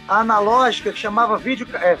analógica que chamava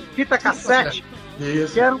fita cassete.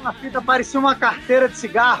 Isso. Que era uma fita, parecia uma carteira de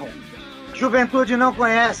cigarro. Juventude não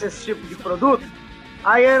conhece esse tipo de produto.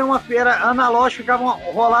 Aí era uma feira analógica,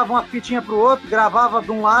 rolava uma fitinha pro outro, gravava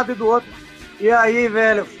de um lado e do outro. E aí,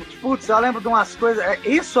 velho, putz, eu lembro de umas coisas.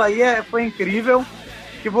 Isso aí foi incrível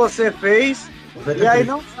que você fez. E aí,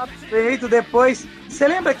 não satisfeito, depois. Você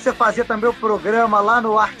lembra que você fazia também o programa lá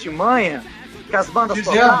no Artimanha? Que as bandas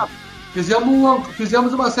tocavam?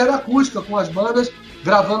 Fizemos uma série acústica com as bandas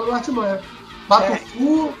gravando no Artimanha. Pato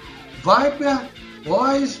Fu, Viper,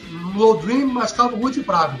 Boys, Low Dream, Mascavo Ruth e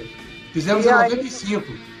Praga. Fizemos em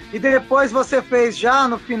 95. E depois você fez já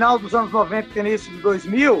no final dos anos 90 e início de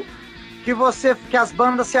 2000, que as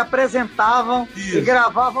bandas se apresentavam e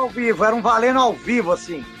gravavam ao vivo. Era um valendo ao vivo,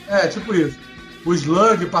 assim. Tipo isso. O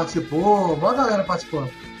Slug participou, uma galera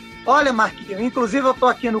participando. Olha, Marquinhos, inclusive eu tô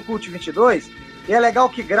aqui no Cult 22 e é legal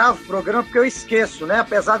que gravo o programa porque eu esqueço, né?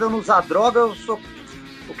 Apesar de eu não usar droga, eu sou...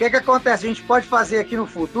 O que acontece? A gente pode fazer aqui no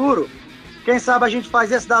futuro, quem sabe a gente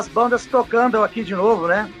faz esse das bandas tocando aqui de novo,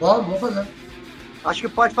 né? Vamos fazer. Acho que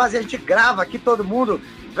pode fazer, a gente grava aqui todo mundo,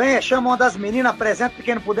 vem, chama uma das meninas, apresenta,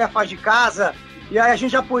 quem não puder faz de casa, e aí a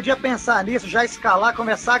gente já podia pensar nisso, já escalar,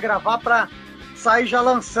 começar a gravar pra sair já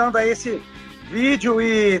lançando aí esse vídeo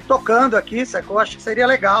e tocando aqui, sacou? Acho que seria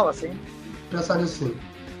legal, assim. Pensar nisso sim.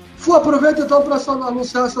 Fu, aproveita então para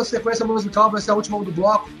anunciar a sua sequência musical, vai ser a última do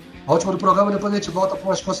bloco, a última do programa, depois a gente volta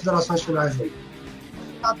com as considerações finais aí.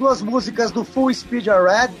 Há duas músicas do Full Speed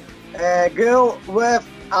Ahead, Girl with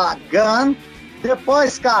a Gun.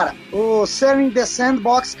 Depois, cara, o Selling the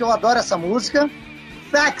Sandbox, que eu adoro essa música.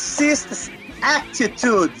 Sexist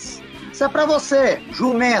Attitudes. Isso é pra você,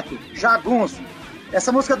 jumento, jagunço.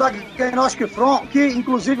 Essa música do Agnostic Front, que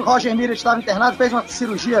inclusive Roger Miller estava internado, fez uma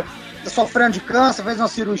cirurgia, sofrendo de câncer, fez uma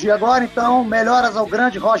cirurgia agora, então melhoras ao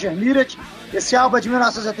grande Roger Miller. Esse álbum é de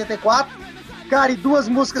 1984. Cara, e duas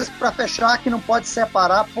músicas pra fechar que não pode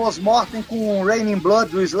separar. Post-Mortem com Raining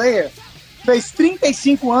Blood do Slayer. Fez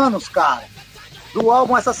 35 anos, cara, do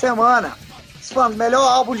álbum essa semana. Falando, melhor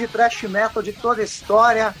álbum de thrash metal de toda a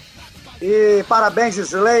história. E parabéns,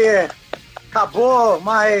 Slayer. Acabou,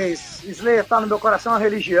 mas Slayer tá no meu coração, a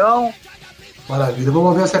religião. Maravilha.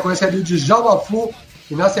 Vamos ver a sequência ali de Djalma Fu.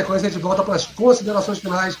 E na sequência a gente volta para as considerações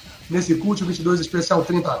finais nesse Cult 22 especial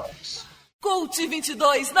 30 anos. Cult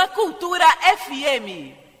 22 na Cultura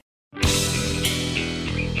FM.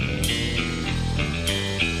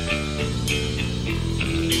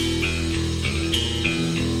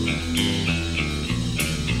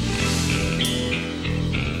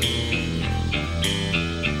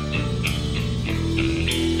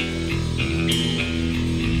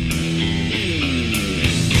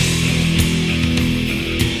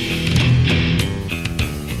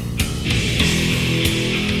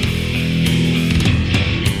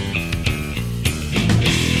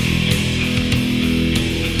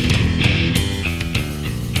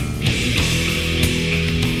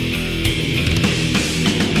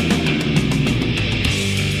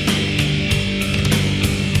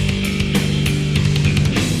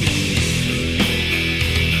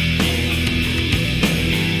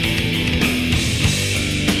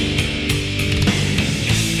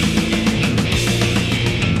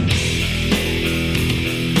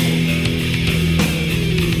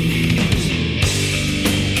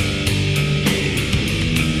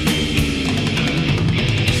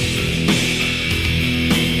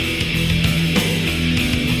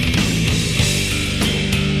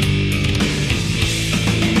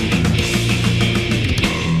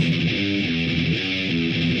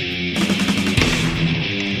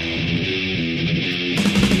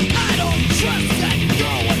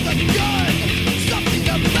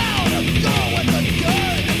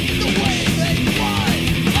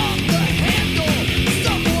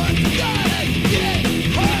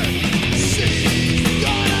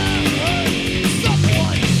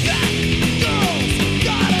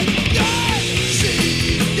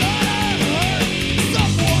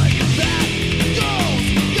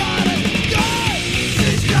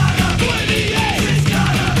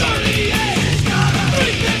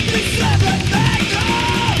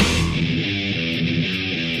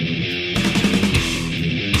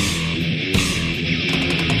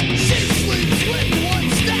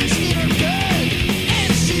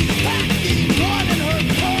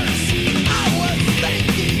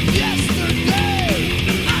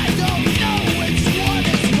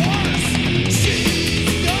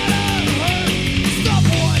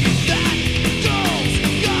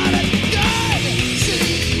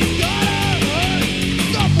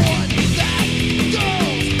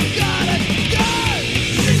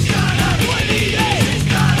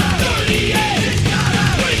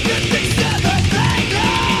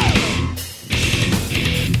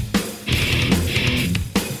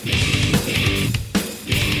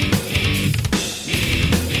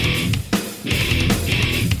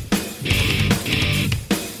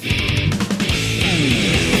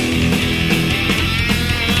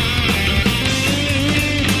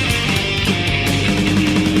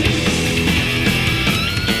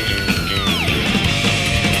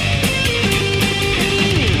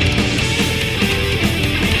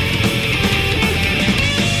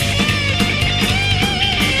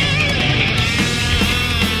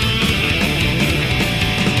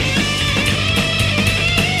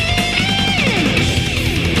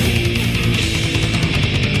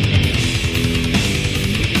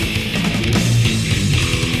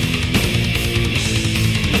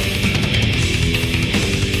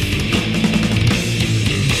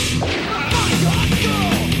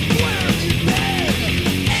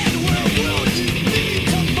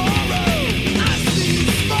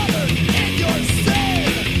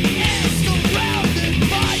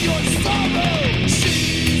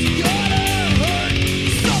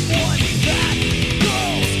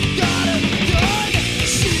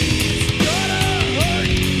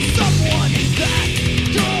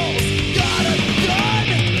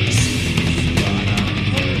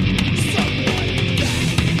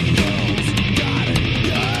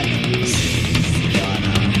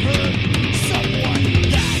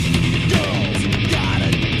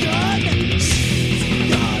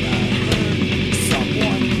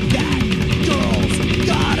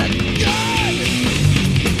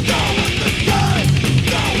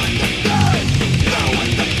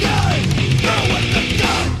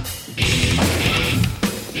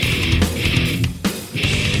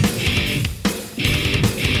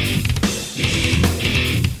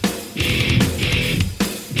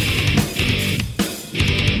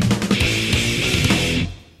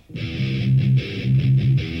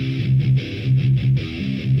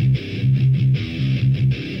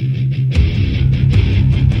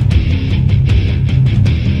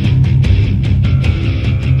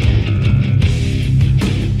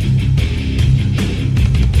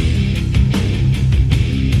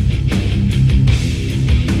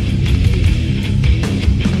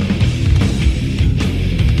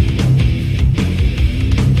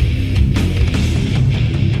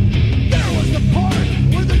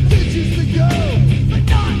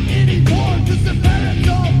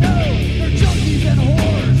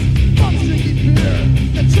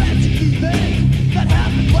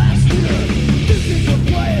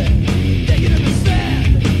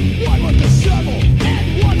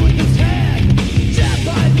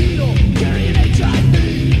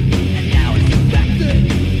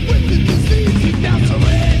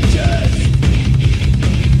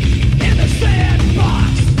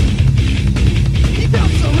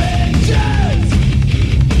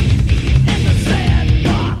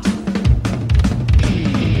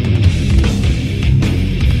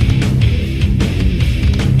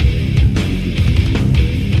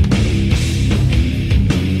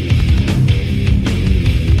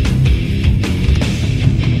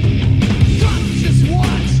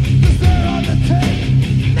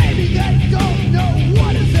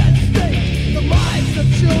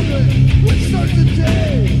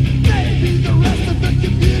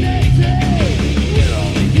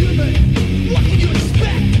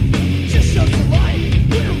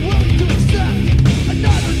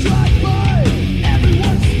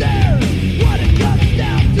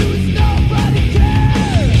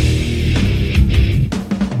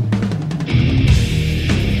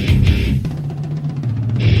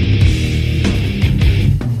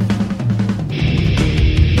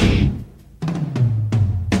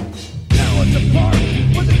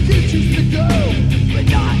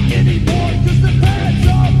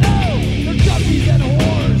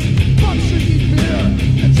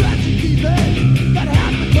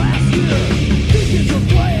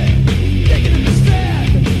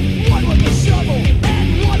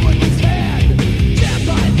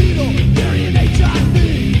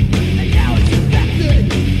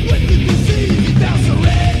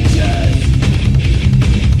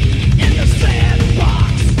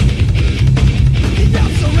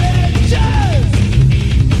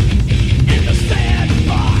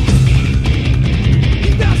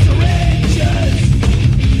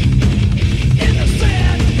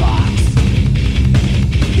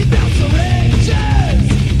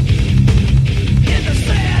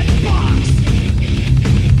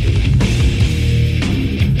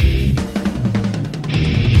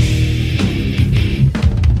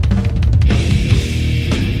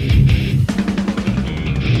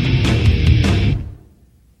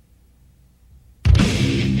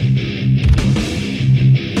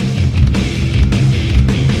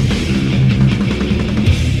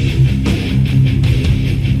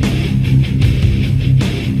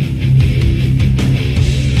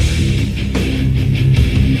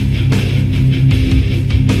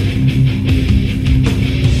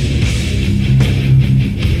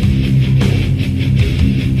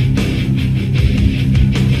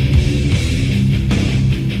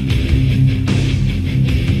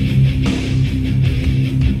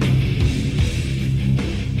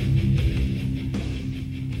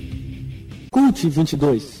 Cult 22.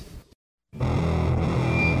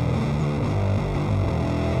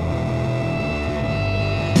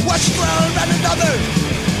 Watch you ground around another.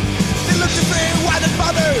 They look different, why the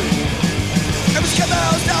mother? It was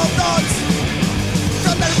camels, now thoughts.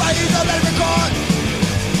 Don't let it bite you, don't let it record.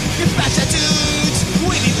 You bash at dudes,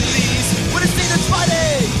 we need release. When it's seen that's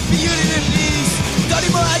fighting, the unity and peace. Don't need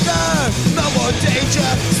more anger, no more danger.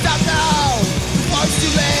 Stop now, before it's too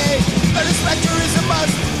late. A respecter is a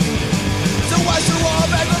must. So why should we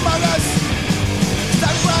all back among us?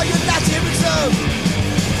 Stop around, you're not hearing so.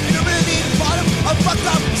 You don't really need the bottom of fucked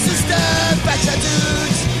up system. Bash at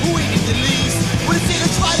dudes, we need the least. When it's seen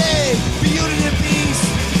that's fighting, the unity and peace.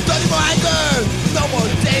 Don't need more anger, no more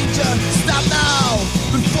danger. Stop now,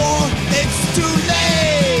 before it's too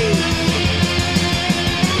late.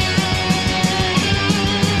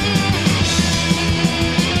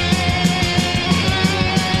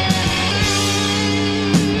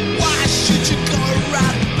 Why should you go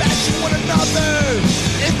around bashing one another?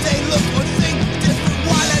 If they look or think different,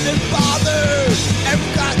 why let them bother?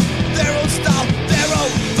 Everyone got their own style, their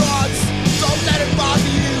own thoughts. Don't let it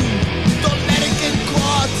bother you, don't let it get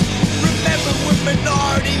caught. Remember we're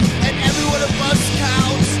minority and every one of us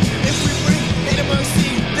counts. If we bring hate and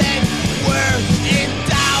mercy, then we're in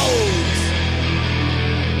doubt.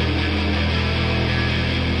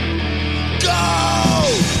 Go!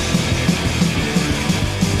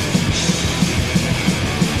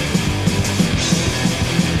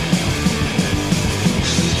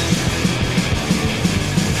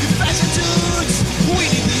 You fashion dudes, we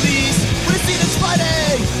need the least. When it's seen as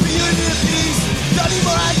fighting, reunion and peace. Don't need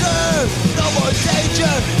more anger, no more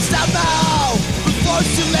danger. Stop now, before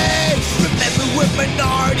it's too late. Remember we're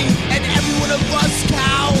minority and every one of us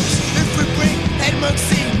counts. If we bring hate and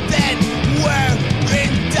mercy, then we're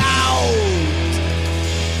in doubt.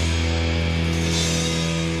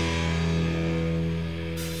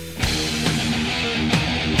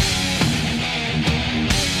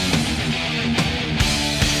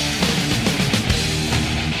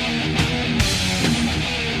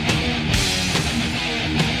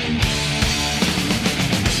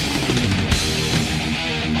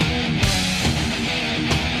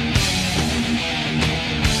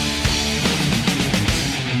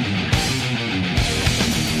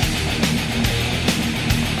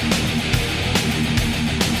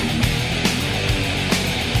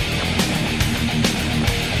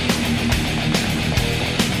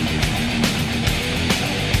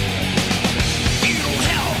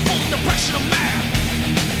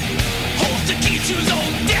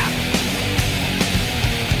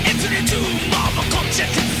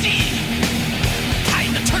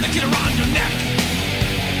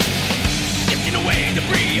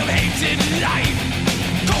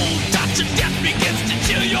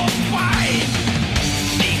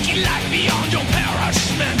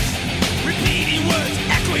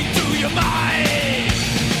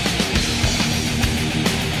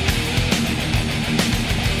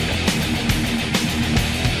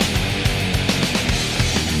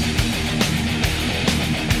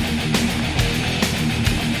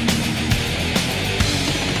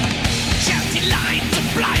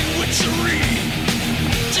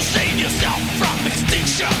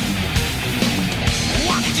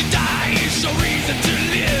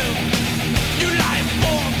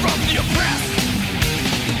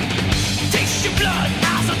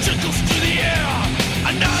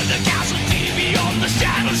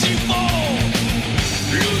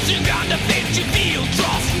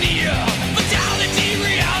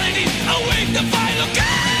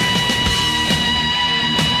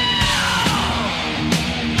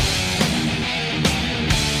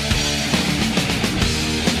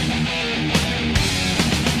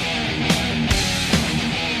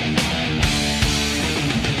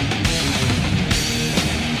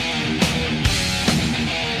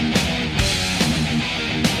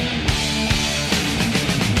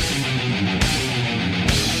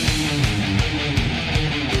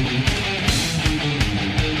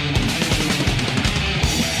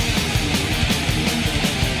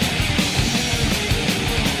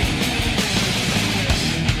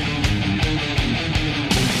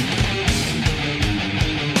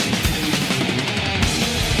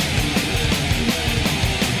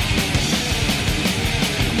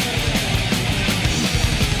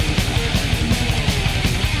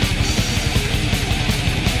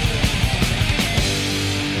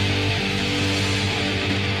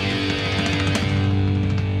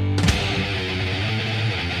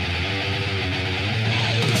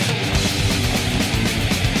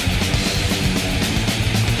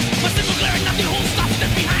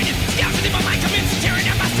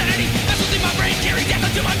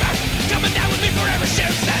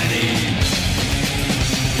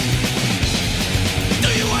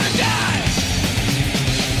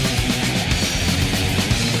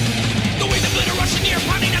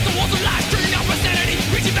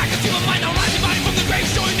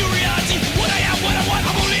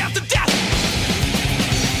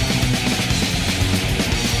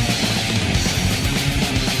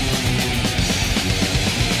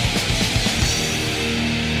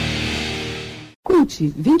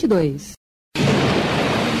 Cult 22.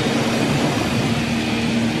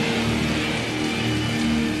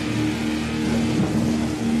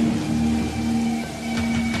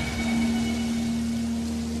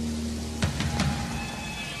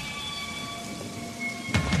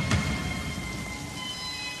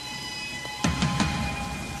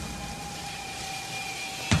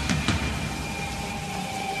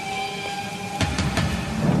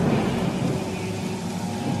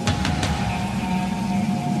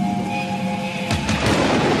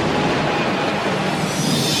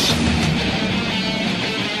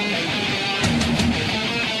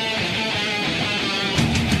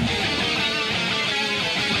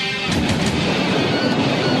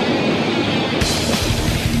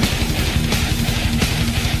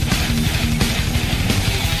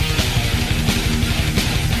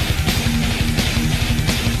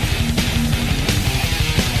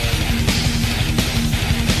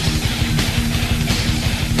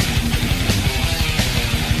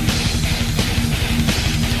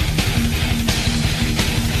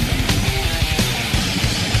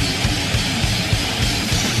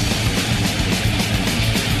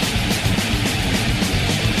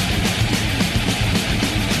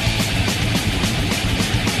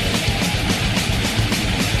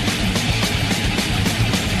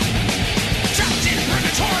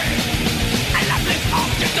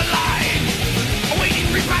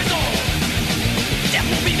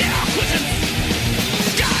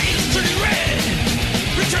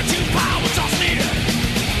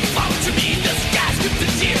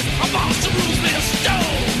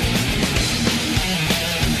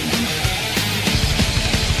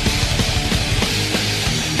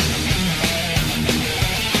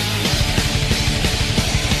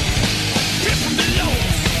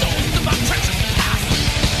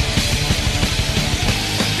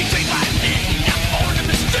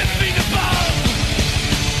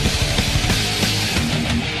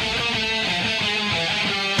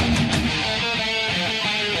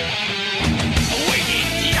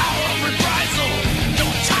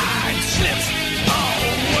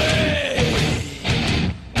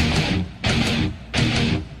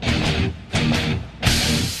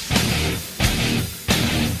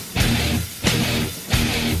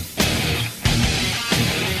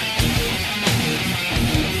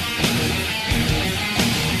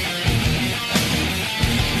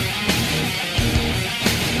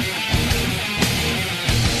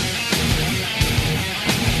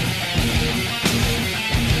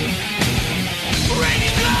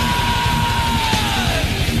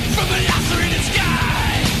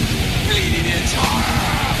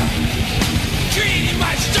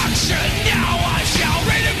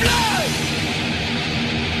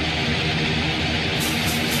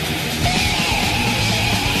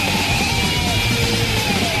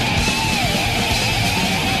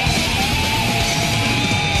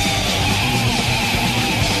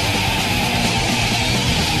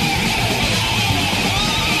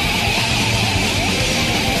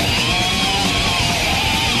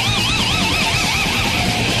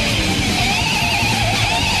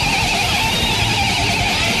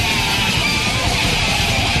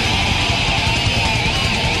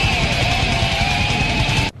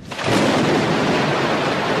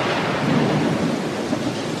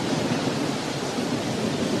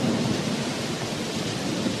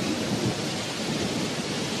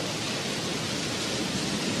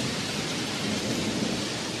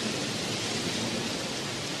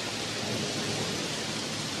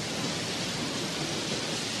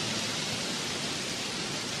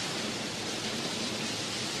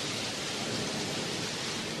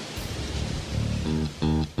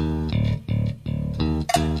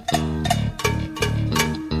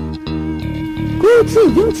 Cult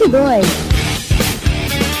 22.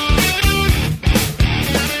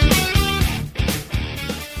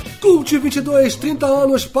 Cult 22, 30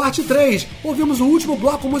 anos, parte 3. Ouvimos o último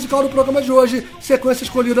bloco musical do programa de hoje, sequência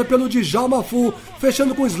escolhida pelo Djalma Fu,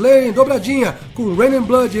 fechando com Slay em dobradinha, com Rain and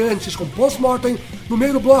Blood antes com Postmortem. No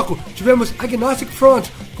meio do bloco, tivemos Agnostic Front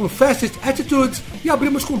com Fastest Attitudes e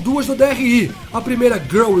abrimos com duas do DRI, a primeira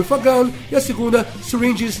Girl with a Gun e a segunda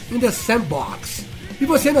Syringes in the Sandbox. E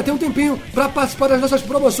você ainda tem um tempinho para participar das nossas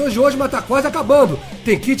promoções de hoje, mas tá quase acabando.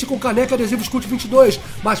 Tem kit com caneca adesivos Cult 22,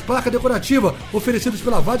 mais placa decorativa, oferecidos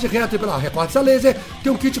pela Vade Reta e pela Recortes a Laser.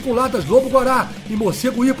 Tem um kit com latas Lobo Guará e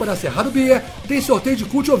Morcego IPA da Cerrado Beer. Tem sorteio de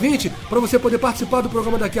Cult Ouvinte para você poder participar do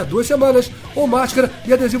programa daqui a 2 semanas. Ou máscara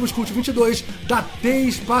e adesivos Cult 22 da T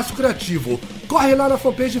Espaço Criativo. Corre lá na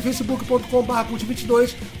fanpage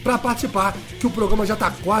facebook.com/Cult22 para participar, que o programa já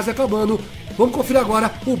tá quase acabando. Vamos conferir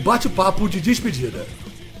agora o bate-papo de despedida.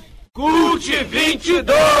 Cult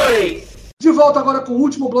 22! De volta agora com o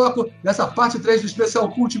último bloco dessa parte 3 do Especial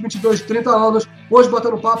Cult 22, 30 anos. Hoje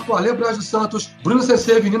batendo papo com Arlê Braz dos Santos, Bruno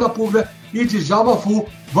CC, Menina Pulver e Djalma Fu.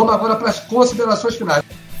 Vamos agora para as considerações finais.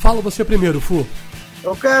 Fala você primeiro, Fu.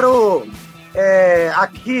 Eu quero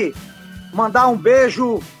aqui mandar um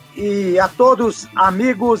beijo a todos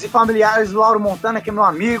amigos e familiares do Lauro Montana, que é meu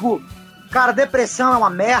amigo. Cara, depressão é uma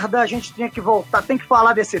merda, a gente tem que voltar, tem que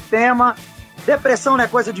falar desse tema. Depressão não é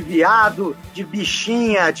coisa de viado, de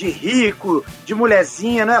bichinha, de rico, de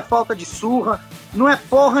mulherzinha, não é falta de surra, não é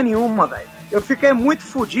porra nenhuma, velho. Eu fiquei muito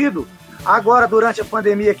fodido agora durante a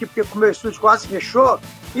pandemia aqui, porque o meu estúdio quase fechou,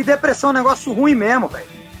 e depressão é um negócio ruim mesmo, velho.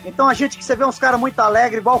 Então a gente que você vê uns caras muito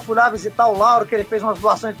alegres, igual eu fui lá visitar o Lauro, que ele fez umas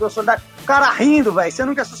doações de personalidade, o cara rindo, velho, você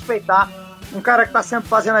não quer suspeitar, um cara que tá sempre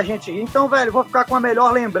fazendo a gente rir. Então, velho, vou ficar com a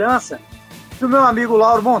melhor lembrança do meu amigo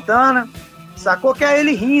Lauro Montana, sacou? Que é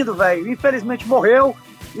ele rindo, velho. Infelizmente morreu.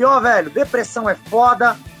 E, ó, velho, depressão é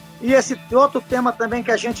foda. E esse outro tema também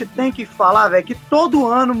que a gente tem que falar, velho, que todo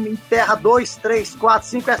ano enterra 2, 3, 4,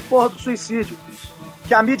 5 é a porra do suicídio.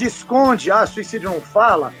 Que a mídia esconde, suicídio não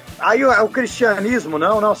fala. Aí é o cristianismo,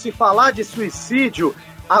 não. Se falar de suicídio,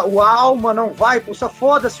 a alma não vai, puxa,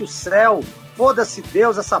 foda-se o céu, foda-se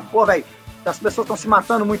Deus, essa porra, velho. As pessoas estão se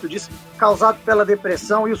matando muito disso, causado pela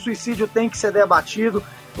depressão, e o suicídio tem que ser debatido.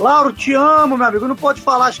 Lauro, te amo, meu amigo. Não pode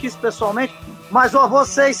falar, acho que isso pessoalmente, mas ó,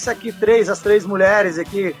 vocês aqui, as três mulheres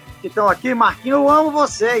aqui que estão aqui, Marquinhos, eu amo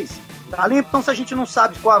vocês. Tá limpo? Então, se a gente não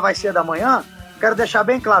sabe qual vai ser da manhã, quero deixar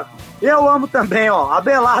bem claro. Eu amo também, ó.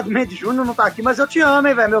 Abelardo Mendes Júnior não tá aqui, mas eu te amo,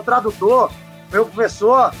 hein, velho. Meu tradutor, meu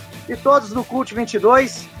professor e todos do Cult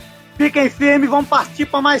 22. Fiquem firmes, vamos partir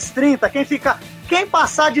para mais 30. Quem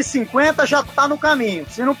passar de 50 já tá no caminho.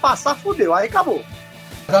 Se não passar, fudeu. Aí acabou.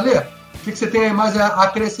 Alê, o que você tem aí mais a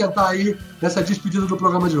acrescentar aí nessa despedida do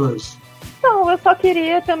programa de hoje? Então, eu só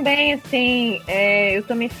queria também, assim, eu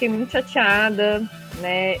também fiquei muito chateada,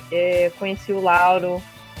 né? Conheci o Lauro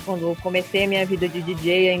quando comecei a minha vida de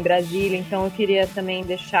DJ em Brasília, então eu queria também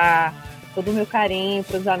deixar todo o meu carinho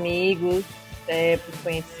para os amigos, para os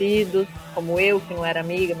conhecidos, como eu, que não era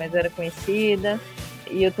amiga, mas era conhecida.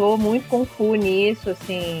 E eu tô muito com Fu nisso,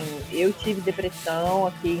 assim, eu tive depressão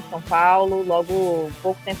aqui em São Paulo, logo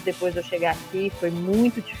pouco tempo depois de eu chegar aqui, foi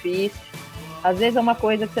muito difícil. Às vezes é uma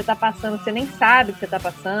coisa que você tá passando, você nem sabe o que você tá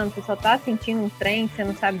passando, você só tá sentindo um trem, você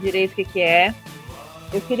não sabe direito o que é.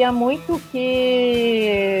 Eu queria muito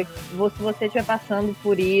que você estiver passando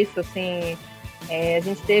por isso, assim, a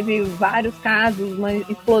gente teve vários casos, uma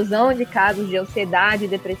explosão de casos de ansiedade e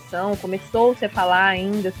depressão, começou-se a falar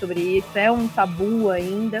ainda sobre isso, é um tabu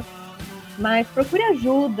ainda, mas procure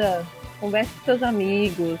ajuda, converse com seus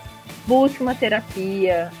amigos, busque uma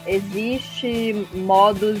terapia, existe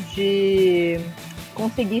modos de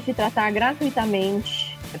conseguir se tratar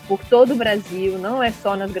gratuitamente por todo o Brasil, não é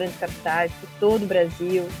só nas grandes capitais, por todo o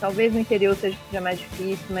Brasil, talvez no interior seja mais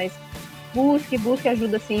difícil, mas busque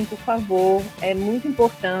ajuda sim, por favor, é muito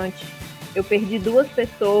importante. Eu perdi 2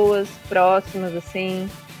 pessoas próximas, assim,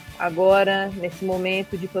 agora, nesse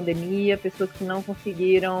momento de pandemia, pessoas que não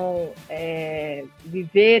conseguiram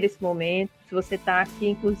viver esse momento. Se você está aqui,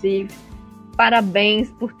 inclusive, parabéns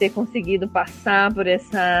por ter conseguido passar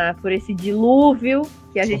por esse dilúvio,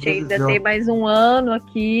 que a gente ainda tem mais um ano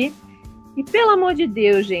aqui. E, pelo amor de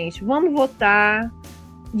Deus, gente, vamos votar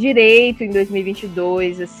direito em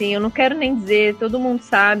 2022, assim, eu não quero nem dizer, todo mundo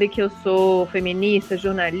sabe que eu sou feminista,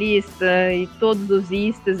 jornalista e todos os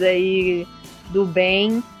istas aí do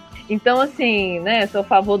bem, então assim, né, sou a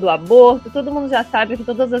favor do aborto, todo mundo já sabe que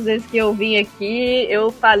todas as vezes que eu vim aqui,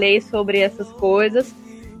 eu falei sobre essas coisas,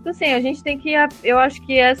 então assim, a gente tem que, eu acho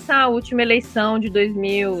que essa última eleição de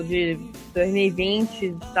 2020,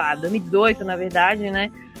 2018 na verdade, né,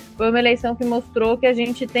 foi uma eleição que mostrou que a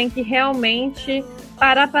gente tem que realmente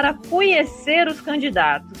parar para conhecer os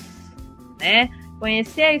candidatos, né?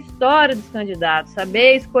 Conhecer a história dos candidatos,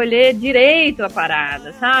 saber escolher direito a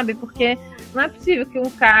parada, sabe? Porque não é possível que um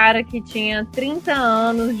cara que tinha 30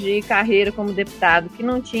 anos de carreira como deputado, que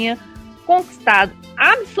não tinha conquistado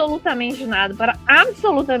absolutamente nada para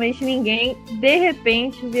absolutamente ninguém, de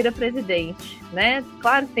repente vira presidente, né?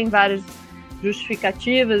 Claro que tem várias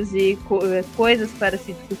justificativas e coisas para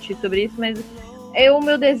se discutir sobre isso, mas o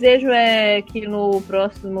meu desejo é que no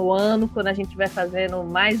próximo ano, quando a gente estiver fazendo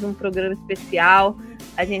mais um programa especial,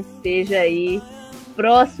 a gente esteja aí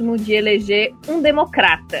próximo de eleger um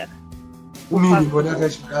democrata. O mínimo, né,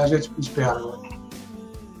 que a gente espera. Né?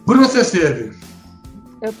 Bruno Cecílio.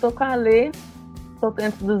 Eu tô com a Lê, tô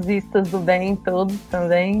dentro dos istas do bem todos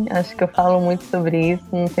também, acho que eu falo muito sobre isso,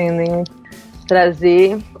 não tenho nenhum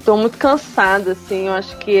trazer. Tô muito cansada, assim, eu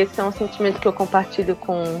acho que esse é um sentimento que eu compartilho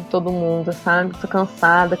com todo mundo, sabe? Tô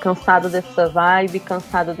cansada dessa vibe,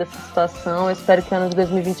 cansada dessa situação. Eu espero que o ano de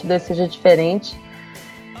 2022 seja diferente,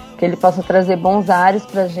 que ele possa trazer bons ares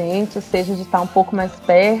pra gente, seja de estar um pouco mais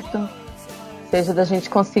perto, seja da gente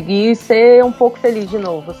conseguir ser um pouco feliz de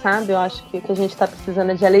novo, sabe? Eu acho que o que a gente tá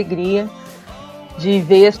precisando é de alegria, de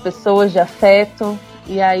ver as pessoas, de afeto.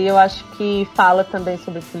 E aí eu acho que fala também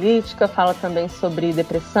sobre política, fala também sobre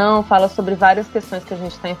depressão, fala sobre várias questões que a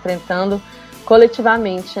gente está enfrentando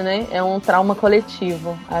coletivamente, né? É um trauma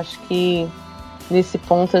coletivo. Acho que nesse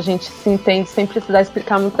ponto a gente se entende sem precisar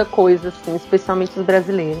explicar muita coisa, assim, especialmente os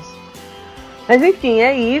brasileiros. Mas enfim,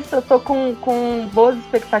 é isso. Eu tô com boas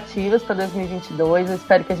expectativas para 2022. Eu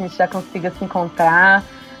espero que a gente já consiga se encontrar,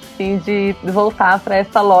 de voltar para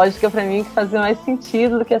essa lógica, para mim, que fazia mais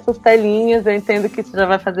sentido do que essas telinhas. Eu entendo que isso já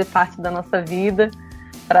vai fazer parte da nossa vida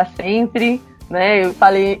para sempre, né? Eu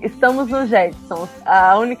falei, estamos nos Jetsons.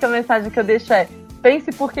 A única mensagem que eu deixo é: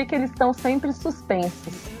 pense por que eles estão sempre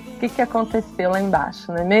suspensos. O que aconteceu lá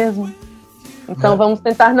embaixo, não é mesmo? Então vamos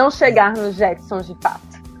tentar não chegar nos Jetsons de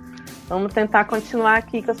fato. Vamos tentar continuar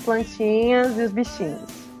aqui com as plantinhas e os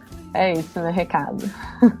bichinhos. É isso, meu recado.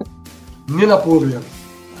 Nina Pública.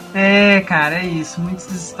 Cara, é isso.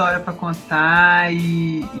 Muitas histórias para contar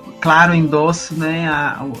e, claro, endosso, né,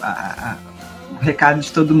 o recado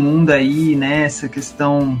de todo mundo aí, né, essa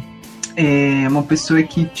questão. Uma pessoa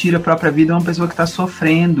que tira a própria vida é uma pessoa que está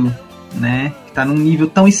sofrendo, né, que está num nível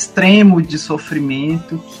tão extremo de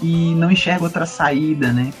sofrimento que não enxerga outra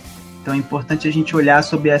saída, né. Então é importante a gente olhar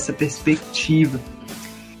sob essa perspectiva.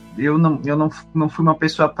 Eu não fui uma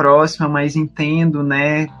pessoa próxima, mas entendo,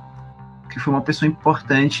 né, que foi uma pessoa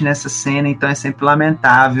importante nessa cena, então é sempre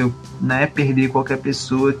lamentável, né, perder qualquer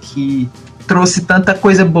pessoa que trouxe tanta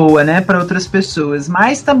coisa boa, né, para outras pessoas.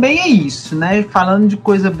 Mas também é isso, né, falando de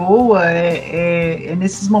coisa boa, é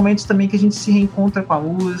nesses momentos também que a gente se reencontra com a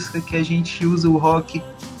música, que a gente usa o rock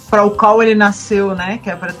para o qual ele nasceu, né, que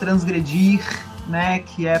é para transgredir, né,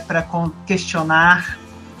 que é para questionar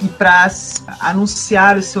e para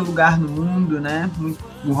anunciar o seu lugar no mundo, né.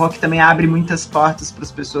 O rock também abre muitas portas para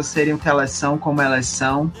as pessoas serem o que elas são, como elas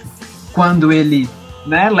são, quando ele,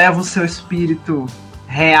 né, leva o seu espírito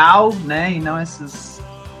real, né, e não essas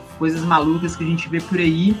coisas malucas que a gente vê por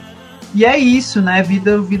aí. E é isso, né,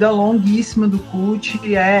 vida longuíssima do Cult,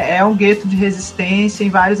 é um gueto de resistência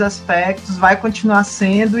em vários aspectos, vai continuar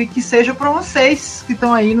sendo, e que seja para vocês que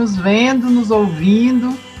estão aí nos vendo, nos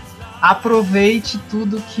ouvindo. Aproveite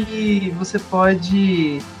tudo que você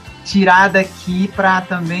pode tirar daqui para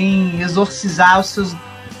também exorcizar suas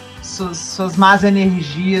más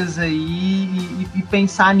energias aí e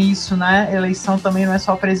pensar nisso, né? Eleição também não é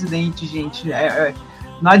só presidente, gente.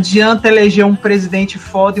 Não adianta eleger um presidente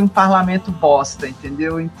foda e um parlamento bosta,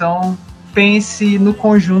 entendeu? Então pense no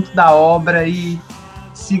conjunto da obra e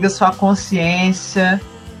siga sua consciência.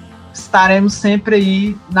 Estaremos sempre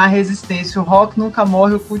aí na resistência. O rock nunca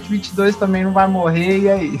morre, o Cult 22 também não vai morrer, e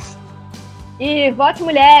é isso. E vote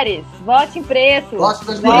mulheres, vote em preto,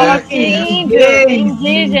 vote índios,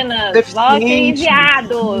 indígenas, vote em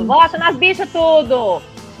viado, vote nas bichas tudo.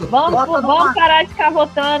 Vamos parar de ficar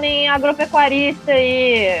votando em agropecuarista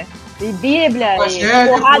e Bíblia e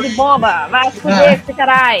porrada de bomba. Vai se fuder, esse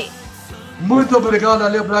caralho. Muito obrigado a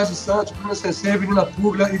Leo Braz de Santos, Bruno Sensei, Menina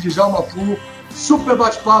Puglia e Djalma Fu. Super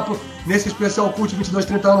bate-papo nesse especial Cult 22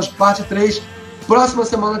 30 anos, parte 3. Próxima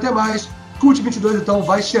semana tem mais. Cult 22 então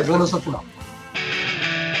vai chegando ao seu final.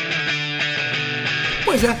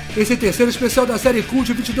 Pois é, esse terceiro especial da série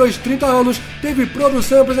Cult 22 30 anos teve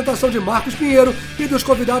produção e apresentação de Marcos Pinheiro e dos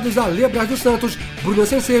convidados da Lê Braz dos Santos, Bruno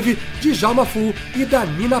Senseve, Djalma Fu e da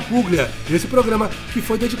Nina Puglia. Esse programa que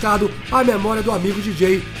foi dedicado à memória do amigo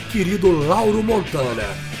DJ querido Lauro Montana.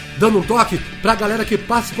 Dando um toque pra galera que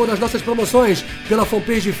participou das nossas promoções pela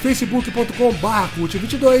fanpage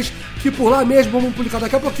facebook.com/cult22, que por lá mesmo vamos publicar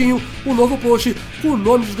daqui a pouquinho um novo post com o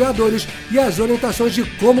nome dos ganhadores e as orientações de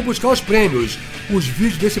como buscar os prêmios. Os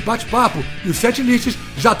vídeos desse bate-papo e os setlists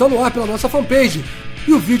já estão no ar pela nossa fanpage.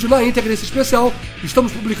 E o vídeo na íntegra desse especial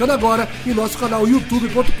estamos publicando agora em nosso canal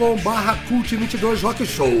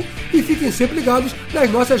youtube.com/cult22rockshow. E fiquem sempre ligados nas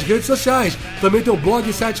nossas redes sociais. Também tem o blog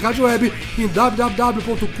e site rádio web em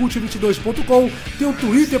www.cult22.com, tem o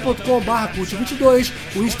twitter.com/cult22,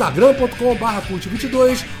 o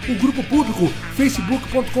instagram.com/cult22, o grupo público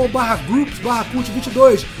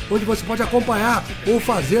facebook.com/groups/cult22, onde você pode acompanhar ou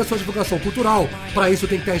fazer a sua divulgação cultural. Para isso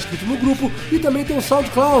tem que estar inscrito no grupo, e também tem o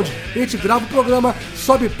SoundCloud. A gente grava o programa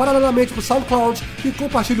sobe paralelamente pro SoundCloud e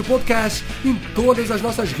compartilhe o podcast em todas as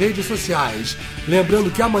nossas redes sociais.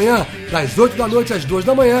 Lembrando que amanhã, das 8 da noite às 2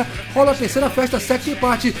 da manhã, rola a terceira festa Sexy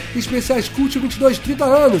Parte especiais Cult 22 30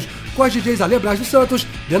 anos, com as DJs Ale Braz dos Santos,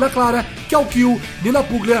 Dena Clara, Kel Kill, Nina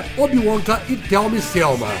Puglia, Obi-Wanka e Thelma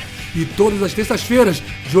Selma. E todas as terças-feiras,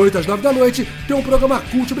 de 8 às 9 da noite, tem um programa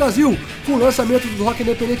Cult Brasil, com o lançamento do Rock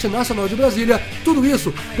Independente Nacional de Brasília, tudo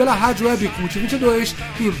isso pela Rádio Web Cult 22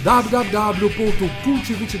 em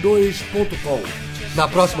www.cult22.com. Na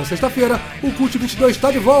próxima sexta-feira, o Cult 22 está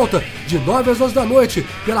de volta, de 9 às 11 da noite,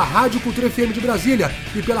 pela Rádio Cultura FM de Brasília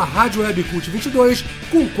e pela Rádio Web Cult 22,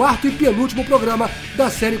 com o quarto e penúltimo programa da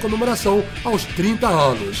série em comemoração aos 30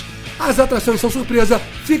 anos. As atrações são surpresa,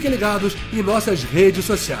 fiquem ligados em nossas redes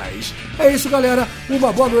sociais. É isso, galera,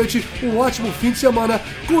 uma boa noite, um ótimo fim de semana,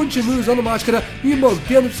 continue usando máscara e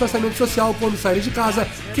mantendo o distanciamento social quando saírem de casa.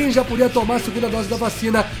 Quem já puder tomar a segunda dose da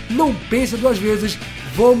vacina, não pense duas vezes,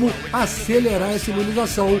 vamos acelerar essa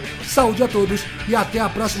imunização. Saúde a todos e até a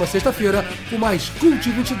próxima sexta-feira com mais Cult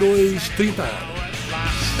 22 30 anos.